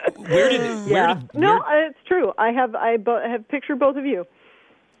 It's true. I have pictured both of you.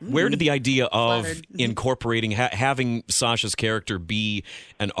 Where did the idea of incorporating, having Sasha's character be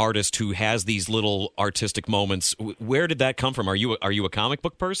an artist who has these little artistic moments, where did that come from? Are you a comic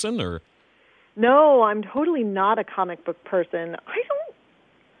book person, or? No, I'm totally not a comic book person. I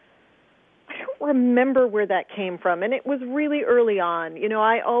don't remember where that came from, and it was really early on. You know,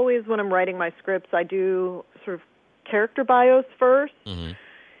 I always, when I'm writing my scripts, I do sort of character bios first. Mm-hmm.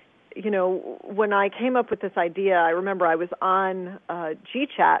 You know, when I came up with this idea, I remember I was on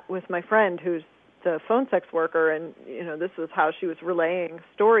GChat with my friend who's the phone sex worker, and, you know, this was how she was relaying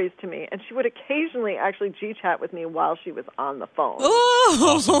stories to me. And she would occasionally actually GChat with me while she was on the phone. Oh,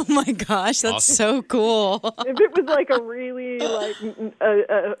 awesome. Oh my gosh, that's so cool. If it was like a really, like,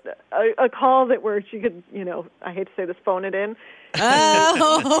 a call that where she could, you know, I hate to say this, phone it in.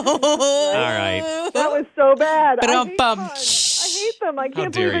 Oh, all right. That was so bad. But I hate them. I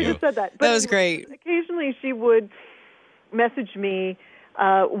can't believe I just said that. But that was great. Occasionally she would message me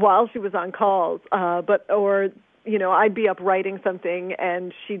while she was on calls, or you know, I'd be up writing something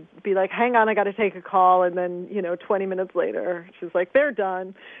and she'd be like, hang on, I got to take a call. And then, you know, 20 minutes later, she's like, they're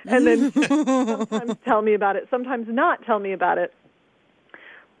done. And then sometimes tell me about it, sometimes not tell me about it.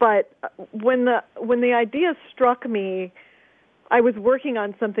 But when the idea struck me I was working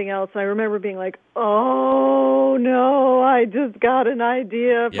on something else, and I remember being like, oh, no, I just got an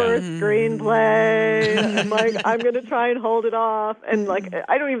idea for a screenplay. And, like, I'm going to try and hold it off. And, like,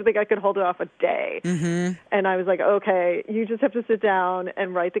 I don't even think I could hold it off a day. And I was like, okay, you just have to sit down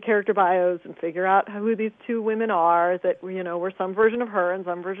and write the character bios and figure out who these two women are that, you know, were some version of her and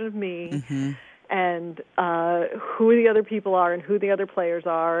some version of me. And who the other people are and who the other players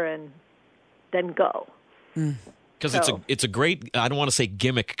are, and then go. Because it's a great, I don't want to say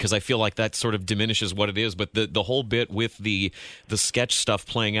gimmick because I feel like that sort of diminishes what it is, but the whole bit with the sketch stuff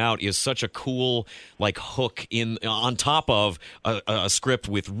playing out is such a cool like hook on top of a script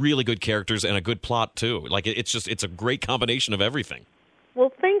with really good characters and a good plot too. Like it's a great combination of everything.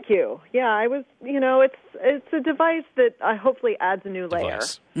 Well, thank you. Yeah, I was, you know, it's a device that hopefully adds a new layer.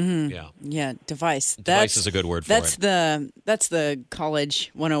 Yeah, device. Device is a good word for it. That's the college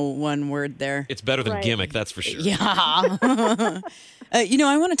 101 word there. It's better than gimmick, that's for sure. Yeah. You know,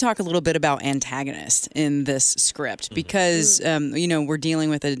 I want to talk a little bit about antagonist in this script because, you know, we're dealing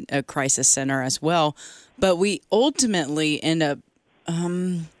with a crisis center as well, but we ultimately end up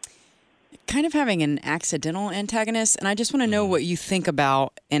kind of having an accidental antagonist, and I just want to know what you think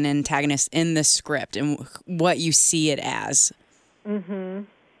about an antagonist in this script and what you see it as.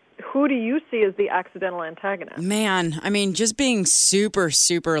 Who do you see as the accidental antagonist? Man, I mean, just being super,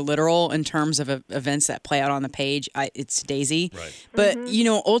 super literal in terms of events that play out on the page, it's Daisy. Right. But, you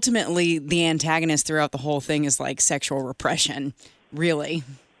know, ultimately, the antagonist throughout the whole thing is like sexual repression, really.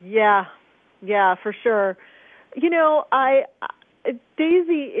 Yeah, for sure. You know,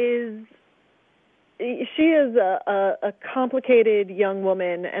 Daisy is... She is a complicated young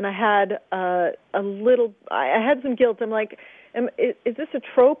woman, and I had I had some guilt. I'm like, is this a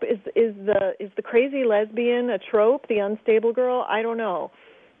trope? Is the crazy lesbian a trope? The unstable girl? I don't know,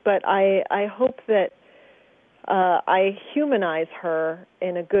 but I hope that I humanize her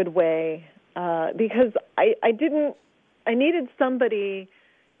in a good way because I needed somebody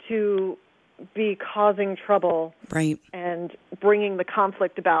to be causing trouble, right, and bringing the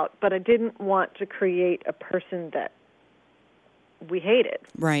conflict about, but I didn't want to create a person that we hated,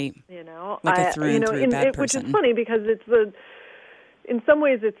 right? You know, like a through and through bad person. Which is funny because in some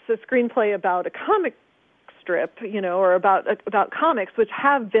ways it's a screenplay about a comic strip, you know, or about comics which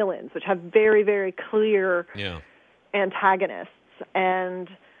have villains, which have very, very clear antagonists, and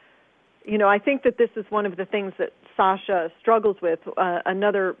you know, I think that this is one of the things that Sasha struggles with.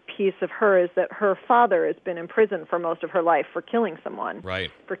 Another piece of her is that her father has been in prison for most of her life for killing someone,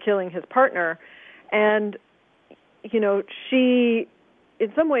 right, for killing his partner. And, you know, she,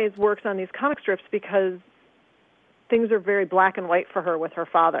 in some ways, works on these comic strips because things are very black and white for her with her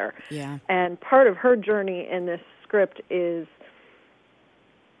father. Yeah. And part of her journey in this script is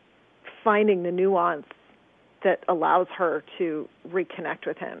finding the nuance that allows her to reconnect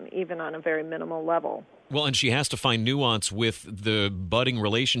with him, even on a very minimal level. Well, and she has to find nuance with the budding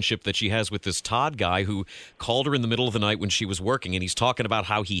relationship that she has with this Todd guy who called her in the middle of the night when she was working, and he's talking about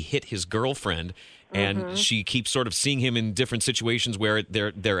how he hit his girlfriend, and she keeps sort of seeing him in different situations where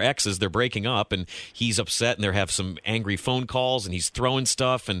they're exes, they're breaking up, and he's upset, and they have some angry phone calls, and he's throwing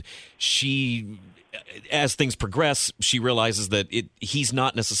stuff, and she... As things progress, she realizes that he's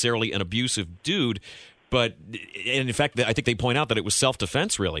not necessarily an abusive dude, but and in fact, I think they point out that it was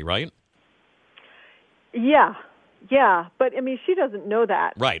self-defense, really, right? Yeah, but I mean, she doesn't know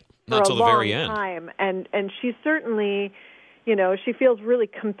that, right? Not till the very end. Time, and she certainly, you know, she feels really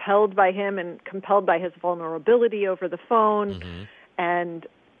compelled by him and compelled by his vulnerability over the phone, and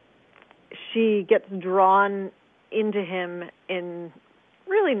she gets drawn into him in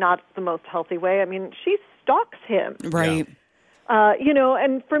really not the most healthy way. I mean, she stalks him, right? Yeah. You know,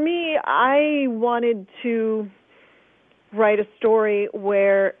 and for me, I wanted to write a story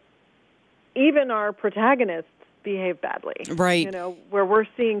where even our protagonists behave badly. Right. You know, where we're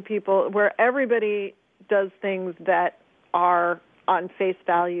seeing people, where everybody does things that are on face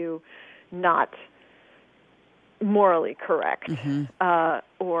value not morally correct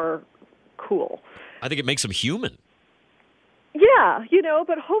or cool. I think it makes them human. Yeah, you know,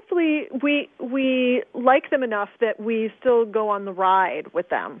 but hopefully we like them enough that we still go on the ride with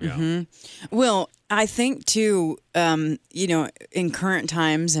them. Yeah. Well, I think too, you know, in current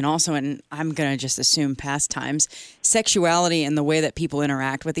times and also in, I'm going to just assume past times, sexuality and the way that people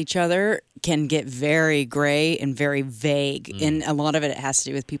interact with each other can get very gray and very vague. And a lot of it has to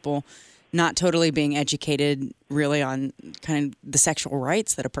do with people not totally being educated really on kind of the sexual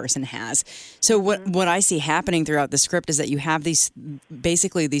rights that a person has. So what I see happening throughout the script is that you have these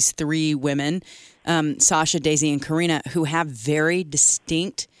three women, Sasha, Daisy, and Karina, who have very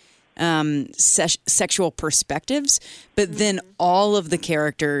distinct sexual perspectives, but then all of the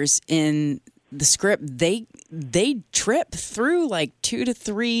characters in the script, they trip through like 2 to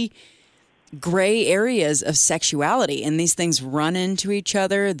 3 gray areas of sexuality, and these things run into each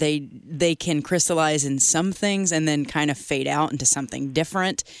other. They can crystallize in some things and then kind of fade out into something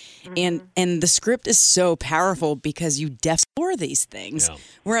different. And the script is so powerful because you explore these things,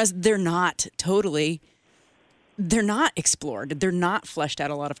 whereas they're not explored. They're not fleshed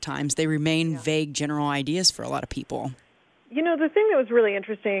out a lot of times. They remain vague general ideas for a lot of people. You know, the thing that was really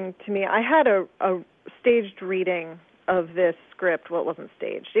interesting to me, I had a staged reading of this script. Well, it wasn't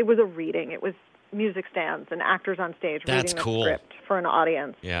staged. It was a reading. It was music stands and actors on stage reading the script for an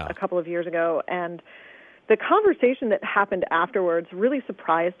audience a couple of years ago. And the conversation that happened afterwards really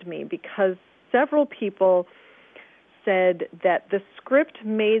surprised me because several people said that the script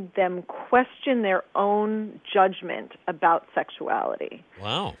made them question their own judgment about sexuality.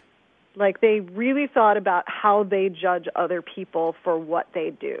 Wow. Like they really thought about how they judge other people for what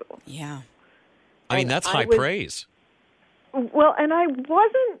they do. Yeah. I mean, that's high praise. Well, and that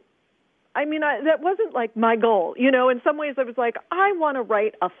wasn't like my goal. You know, in some ways I was like, I want to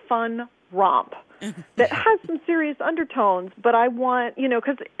write a fun romp that has some serious undertones, but I want, you know,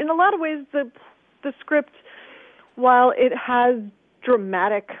 because in a lot of ways the script, while it has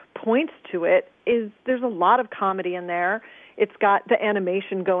dramatic points to it, there's a lot of comedy in there. It's got the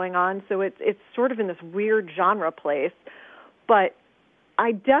animation going on, so it's sort of in this weird genre place. But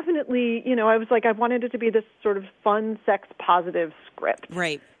I definitely, you know, I was like, I wanted it to be this sort of fun, sex-positive script.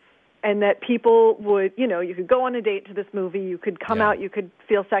 Right. And that people would, you know, you could go on a date to this movie, you could come out, you could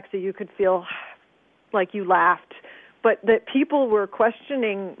feel sexy, you could feel like you laughed, but that people were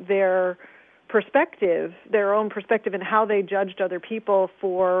questioning their perspective, their own perspective, and how they judged other people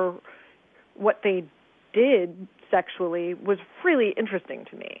for what they did sexually was really interesting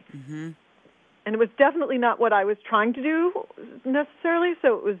to me. Mm-hmm. And it was definitely not what I was trying to do necessarily,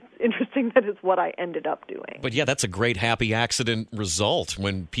 so it was interesting that it's what I ended up doing. But yeah, that's a great happy accident result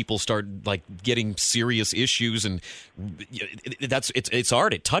when people start like getting serious issues, and it's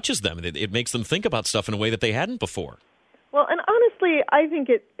art. It touches them. It makes them think about stuff in a way that they hadn't before. Well, and honestly, I think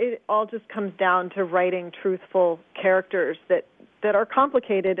it all just comes down to writing truthful characters that are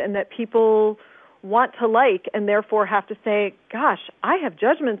complicated and that people want to like, and therefore have to say, gosh, I have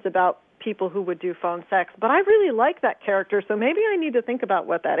judgments about people who would do phone sex, but I really like that character, so maybe I need to think about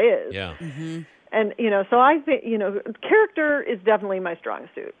what that is. Yeah. Mm-hmm. And, you know, so I think, you know, character is definitely my strong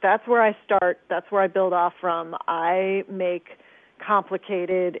suit. That's where I start. That's where I build off from. I make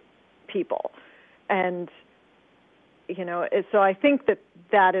complicated people. And, you know, so I think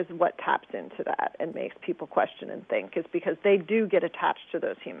that is what taps into that and makes people question and think, is because they do get attached to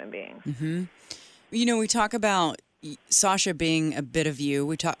those human beings. Mm-hmm. You know, we talk about Sasha being a bit of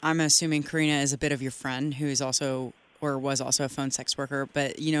you. I'm assuming Karina is a bit of your friend who is also or was also a phone sex worker.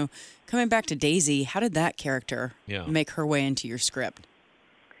 But, you know, coming back to Daisy, how did that character make her way into your script?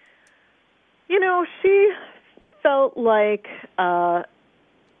 You know, she felt like a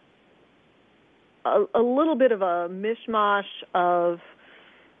little bit of a mishmash of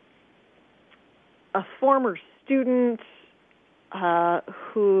a former student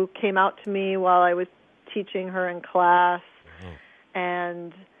who came out to me while I was teaching her in class,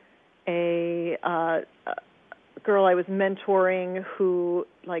 and a girl I was mentoring who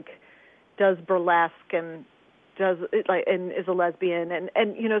like does burlesque and does it, like, and is a lesbian,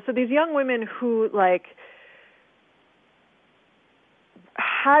 and you know, so these young women who like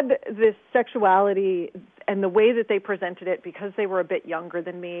had this sexuality and the way that they presented it because they were a bit younger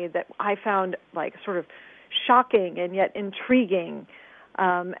than me that I found like sort of shocking and yet intriguing,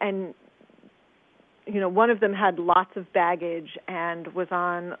 and you know, one of them had lots of baggage and was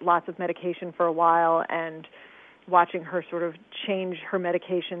on lots of medication for a while, and watching her sort of change her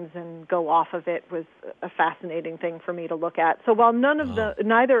medications and go off of it was a fascinating thing for me to look at. So while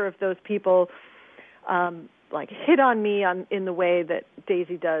neither of those people like hit on me in the way that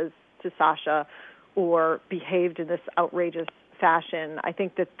Daisy does to Sasha or behaved in this outrageous fashion, I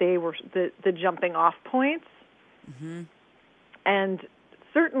think that they were the jumping off points. Mm-hmm. And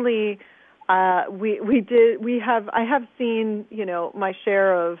certainly I have seen, you know, my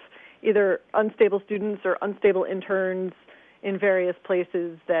share of either unstable students or unstable interns in various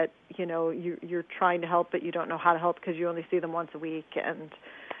places that, you know, you're trying to help but you don't know how to help because you only see them once a week, and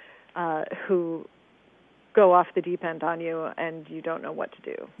who go off the deep end on you and you don't know what to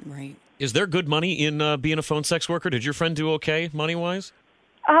do. Right. Is there good money in being a phone sex worker? Did your friend do okay money-wise?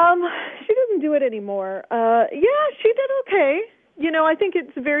 She doesn't do it anymore. Yeah, she did okay. You know, I think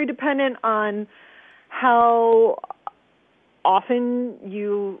it's very dependent on how often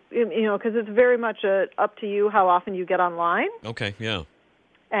because it's very much up to you how often you get online. Okay, yeah.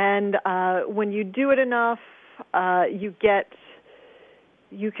 And when you do it enough, you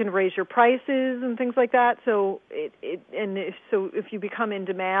can raise your prices and things like that. So if you become in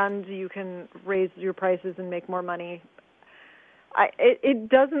demand, you can raise your prices and make more money. It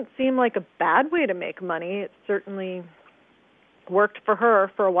doesn't seem like a bad way to make money. It certainly worked for her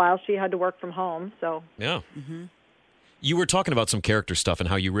for a while. She had to work from home, so yeah. Mm-hmm. You were talking about some character stuff and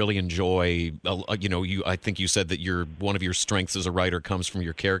how you really enjoy, I think you said that one of your strengths as a writer comes from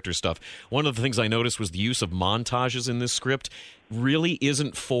your character stuff. One of the things I noticed was the use of montages in this script really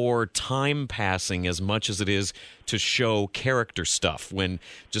isn't for time passing as much as it is to show character stuff, when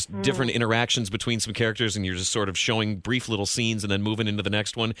just different interactions between some characters and you're just sort of showing brief little scenes and then moving into the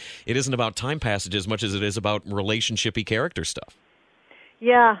next one. It isn't about time passage as much as it is about relationship-y character stuff.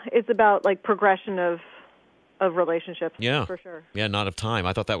 Yeah, it's about like progression of relationships, for sure. Yeah, not of time.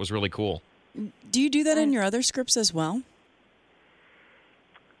 I thought that was really cool. Do you do that in your other scripts as well?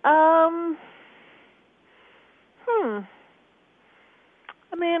 I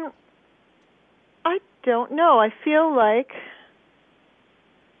mean, I don't know. I feel like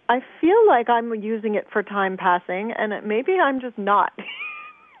I'm using it for time passing, and maybe I'm just not.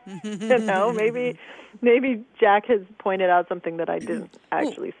 Maybe Jack has pointed out something that I didn't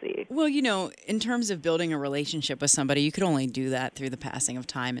actually see. Well, in terms of building a relationship with somebody, you could only do that through the passing of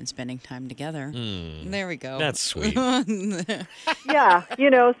time and spending time together. There we go. That's sweet. Yeah,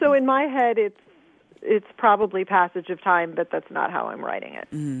 so in my head, it's probably passage of time, but that's not how I'm writing it.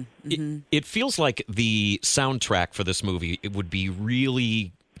 Mm-hmm. It feels like the soundtrack for this movie, it would be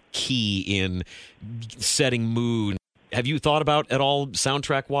really key in setting mood. Have you thought about at all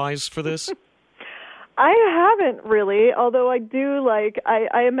soundtrack-wise for this? I haven't really, although I do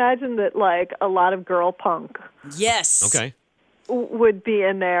I imagine that a lot of girl punk. Yes. Okay. Would be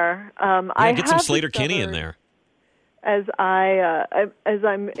in there. Get some Slater-Kinney in there. As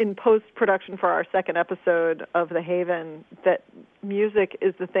I'm in post-production for our second episode of The Haven, that music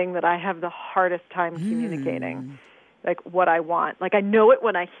is the thing that I have the hardest time communicating, like what I want. Like I know it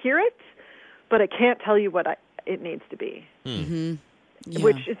when I hear it, but I can't tell you what it needs to be. Mm-hmm. Yeah.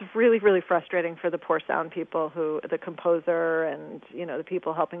 Which is really, really frustrating for the poor sound people, the composer and, the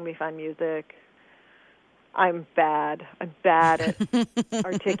people helping me find music. I'm bad at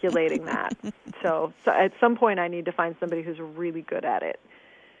articulating that. So at some point I need to find somebody who's really good at it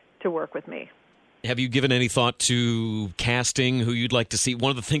to work with me. Have you given any thought to casting who you'd like to see? One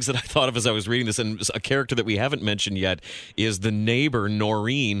of the things that I thought of as I was reading this, and a character that we haven't mentioned yet, is the neighbor,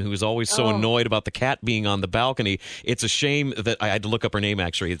 Noreen, who's always so annoyed about the cat being on the balcony. It's a shame that I had to look up her name,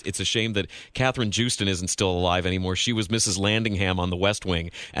 actually. It's a shame that Catherine Jewston isn't still alive anymore. She was Mrs. Landingham on The West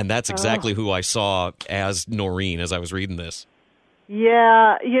Wing, and that's exactly who I saw as Noreen as I was reading this.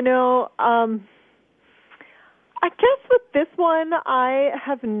 Yeah, I guess with this one, I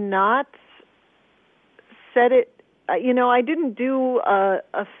have not said it. I didn't do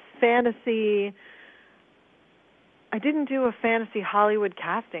a fantasy. I didn't do a fantasy Hollywood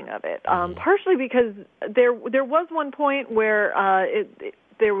casting of it. Partially because there was one point where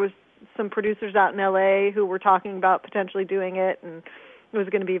there was some producers out in LA who were talking about potentially doing it, and it was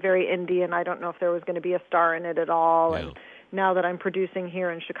going to be very indie, and I don't know if there was going to be a star in it at all. Yeah. And now that I'm producing here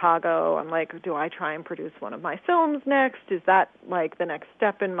in Chicago, I'm like, do I try and produce one of my films next? Is that like the next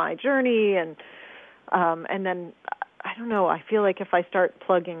step in my journey? And then, I don't know, I feel like if I start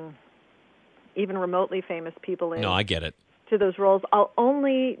plugging even remotely famous people in I get it. to those roles, I'll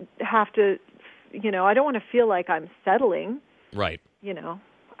only have to, I don't want to feel like I'm settling. Right.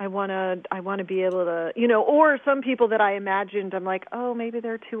 I want to be able to, or some people that I imagined, I'm like, oh, maybe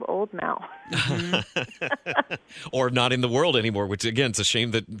they're too old now. Or not in the world anymore, which, again, it's a shame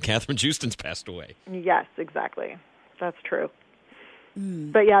that Catherine Jewston's passed away. Yes, exactly. That's true.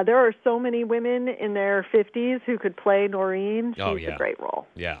 But yeah, there are so many women in their 50s who could play Noreen. She's a great role.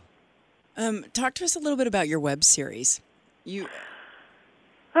 Yeah. Talk to us a little bit about your web series. Yeah.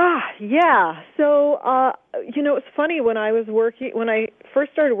 So, it's funny, when I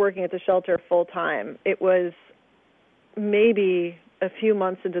first started working at the shelter full time, it was maybe a few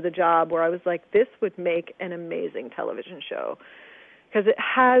months into the job where I was like, this would make an amazing television show. Because it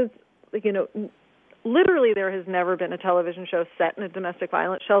has, literally, there has never been a television show set in a domestic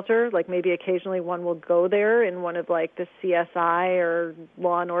violence shelter. Like, maybe occasionally one will go there in one of, like, the CSI or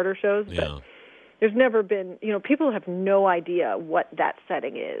Law and Order shows. Yeah. But there's never been, people have no idea what that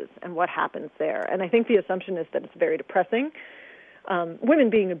setting is and what happens there. And I think the assumption is that it's very depressing.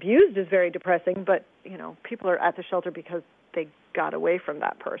 Women being abused is very depressing, but, people are at the shelter because they got away from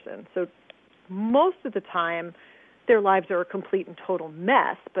that person. So most of the time, their lives are a complete and total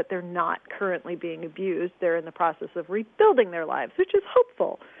mess, but they're not currently being abused. They're in the process of rebuilding their lives, which is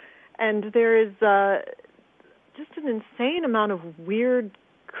hopeful. And there is just an insane amount of weird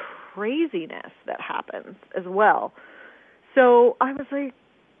craziness that happens as well. So I was like,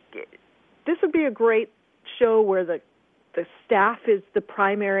 this would be a great show where the staff is the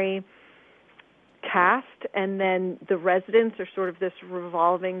primary cast, and then the residents are sort of this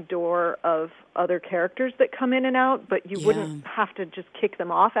revolving door of other characters that come in and out, but you wouldn't have to just kick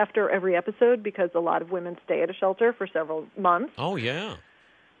them off after every episode because a lot of women stay at a shelter for several months. Oh, yeah.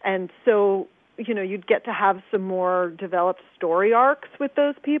 And so, you'd get to have some more developed story arcs with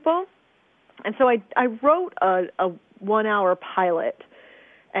those people. And so I wrote a 1-hour pilot,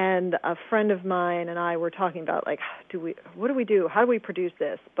 and a friend of mine and I were talking about, like, what do we do? How do we produce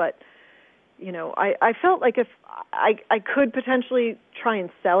this? But I felt like if I could potentially try and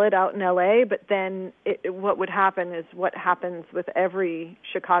sell it out in L.A., but then what would happen is what happens with every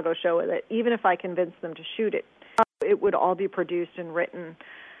Chicago show, that even if I convinced them to shoot it, it would all be produced and written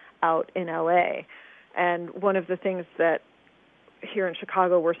out in L.A. And one of the things that here in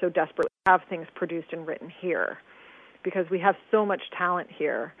Chicago we're so desperate to have things produced and written here, because we have so much talent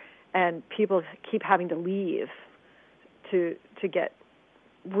here, and people keep having to leave to get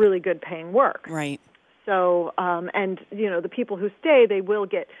really good paying work. Right. So, and, the people who stay, they will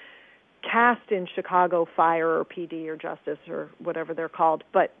get cast in Chicago Fire or PD or Justice or whatever they're called,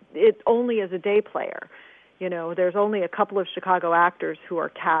 but it's only as a day player. There's only a couple of Chicago actors who are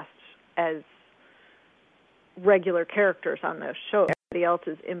cast as regular characters on those shows. Everybody else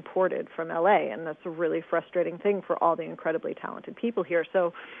is imported from LA, and that's a really frustrating thing for all the incredibly talented people here.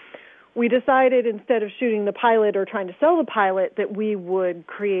 So we decided, instead of shooting the pilot or trying to sell the pilot, that we would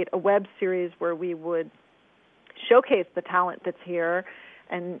create a web series where we would showcase the talent that's here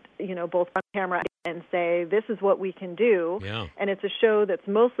and, both on camera and say, this is what we can do. Yeah. And it's a show that's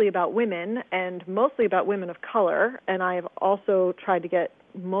mostly about women and mostly about women of color. And I have also tried to get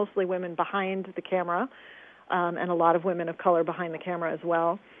mostly women behind the camera, and a lot of women of color behind the camera as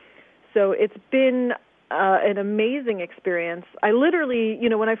well. So it's been an amazing experience. I literally,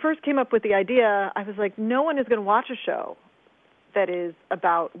 when I first came up with the idea, I was like, no one is going to watch a show that is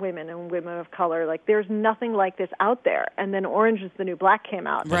about women and women of color. Like, there's nothing like this out there. And then Orange is the New Black came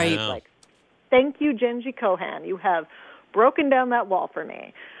out. Right. And I was like, thank you, Genji Cohan. You have broken down that wall for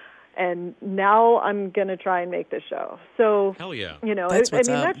me. And now I'm going to try and make this show. So, Hell yeah.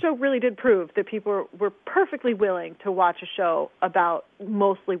 That show really did prove that people were perfectly willing to watch a show about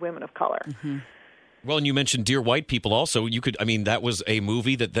mostly women of color. Mm-hmm. Well, and you mentioned Dear White People also. That was a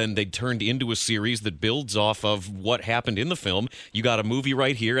movie that then they turned into a series that builds off of what happened in the film. You got a movie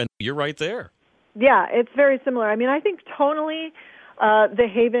right here, and you're right there. Yeah, it's very similar. I think tonally, The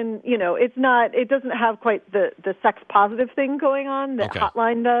Haven, it doesn't have quite the sex positive thing going on that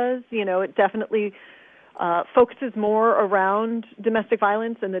Hotline does. It definitely focuses more around domestic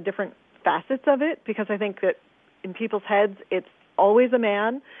violence and the different facets of it, because I think that in people's heads, it's always a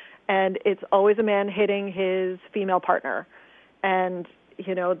man. And it's always a man hitting his female partner. And,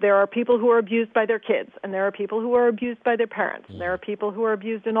 there are people who are abused by their kids, and there are people who are abused by their parents, and there are people who are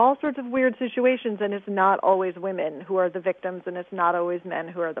abused in all sorts of weird situations, and it's not always women who are the victims, and it's not always men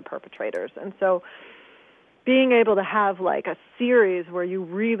who are the perpetrators. And so being able to have, like, a series where you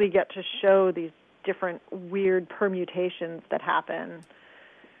really get to show these different weird permutations that happen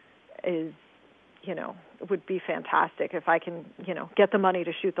is, would be fantastic if I can, get the money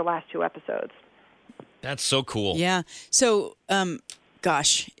to shoot the last 2 episodes. That's so cool. Yeah. So,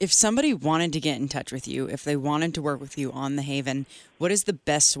 if somebody wanted to get in touch with you, if they wanted to work with you on The Haven, what is the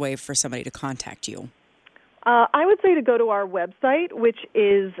best way for somebody to contact you? I would say to go to our website, which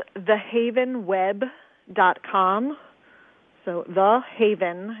is thehavenweb.com. So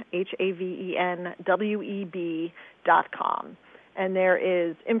thehaven, HAVENWEB.com. And there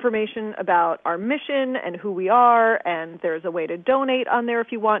is information about our mission and who we are, and there's a way to donate on there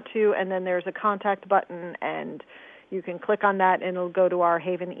if you want to, and then there's a contact button, and you can click on that, and it'll go to our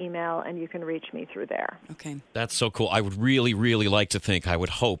Haven email, and you can reach me through there. Okay. That's so cool. I would really, really like to think, I would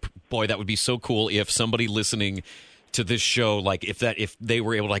hope, boy, that would be so cool if somebody listening to this show, like if they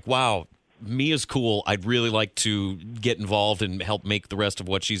were able to, like, wow, Mia's cool, I'd really like to get involved and help make the rest of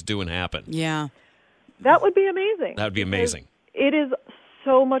what she's doing happen. Yeah. That would be amazing. That would be amazing. It is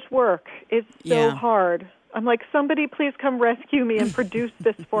so much work. It's so hard. I'm like, somebody please come rescue me and produce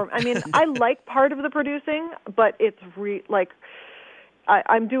this for me. I like part of the producing, but it's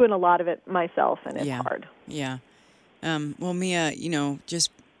I'm doing a lot of it myself, and it's hard. Yeah. Well, Mia,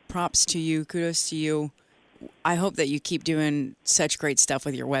 just props to you. Kudos to you. I hope that you keep doing such great stuff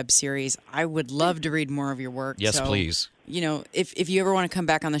with your web series. I would love to read more of your work. Yes, so, please. If you ever want to come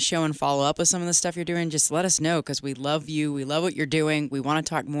back on the show and follow up with some of the stuff you're doing, just let us know because we love you. We love what you're doing. We want to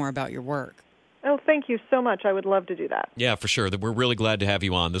talk more about your work. Oh, thank you so much. I would love to do that. Yeah, for sure. We're really glad to have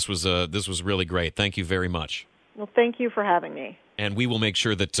you on. This was really great. Thank you very much. Well, thank you for having me. And we will make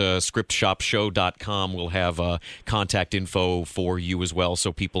sure that scriptshopshow.com will have contact info for you as well,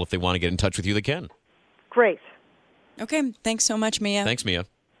 so people, if they want to get in touch with you, they can. Great. Okay. Thanks so much, Mia. Thanks, Mia.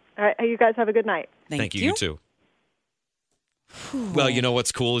 All right. You guys have a good night. Thank you. You too. Well, you know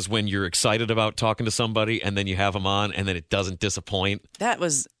what's cool is when you're excited about talking to somebody and then you have them on and then it doesn't disappoint. That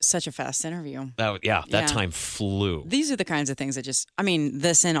was such a fast interview. That time flew. These are the kinds of things that this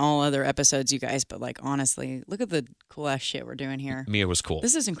and all other episodes, you guys, but honestly, look at the cool ass shit we're doing here. Mia was cool.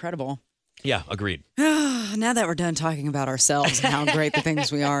 This is incredible. Yeah, agreed. Now that we're done talking about ourselves and how great the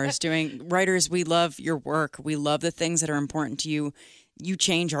things we are is doing, writers, we love your work. We love the things that are important to you. You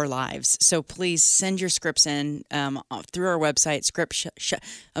change our lives. So please send your scripts in through our website,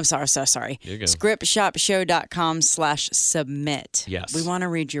 scriptshopshow.com/submit. Yes. We want to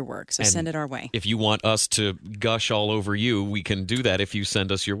read your work, so send it our way. If you want us to gush all over you, we can do that if you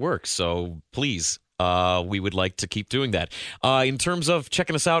send us your work. So please. We would like to keep doing that. In terms of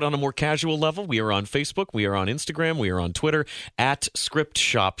checking us out on a more casual level, we are on Facebook, we are on Instagram, we are on Twitter at Script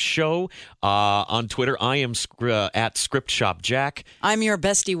Shop Show. On Twitter, I am at Script Shop Jack. I'm your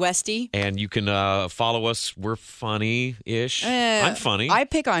bestie Westie. And you can follow us. We're funny-ish. I'm funny. I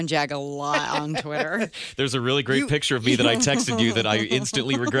pick on Jack a lot on Twitter. There's a really great picture of me that I texted you that I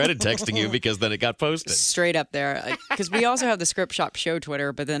instantly regretted texting you because then it got posted. Straight up there. Because we also have the Script Shop Show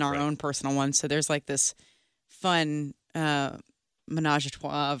Twitter, but then our own personal one. So there's this fun menage a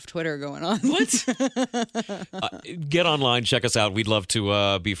trois of Twitter going on. What? Get online, check us out. We'd love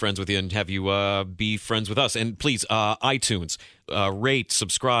to be friends with you and have you be friends with us. And please, iTunes, rate,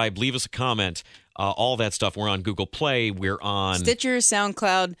 subscribe, leave us a comment, all that stuff. We're on Google Play. We're on Stitcher,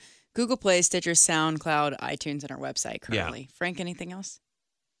 SoundCloud, Google Play, Stitcher, SoundCloud, iTunes, and our website currently. Yeah. Frank, anything else?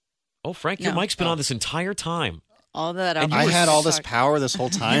 Oh, Frank, your mic's been on this entire time. All that I had all this power this whole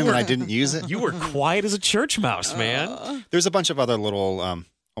time and I didn't use it. You were quiet as a church mouse, man. There's a bunch of other little,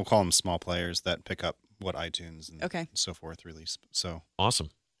 I'll call them small players that pick up what iTunes and so forth release. So awesome.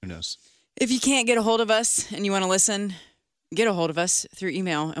 Who knows? If you can't get a hold of us and you want to listen, get a hold of us through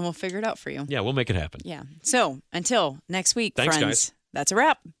email and we'll figure it out for you. Yeah, we'll make it happen. Yeah. So until next week, thanks, friends, guys. That's a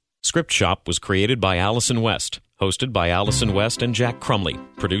wrap. Script Shop was created by Allison West. Hosted by Allison West and Jack Crumley.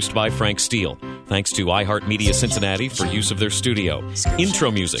 Produced by Frank Steele. Thanks to iHeartMedia Cincinnati for use of their studio.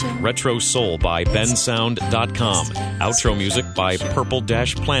 Intro music, Retro Soul by bensound.com. Outro music by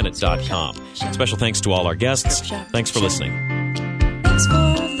purple-planet.com. Special thanks to all our guests. Thanks for listening. Thanks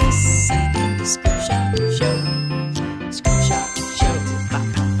for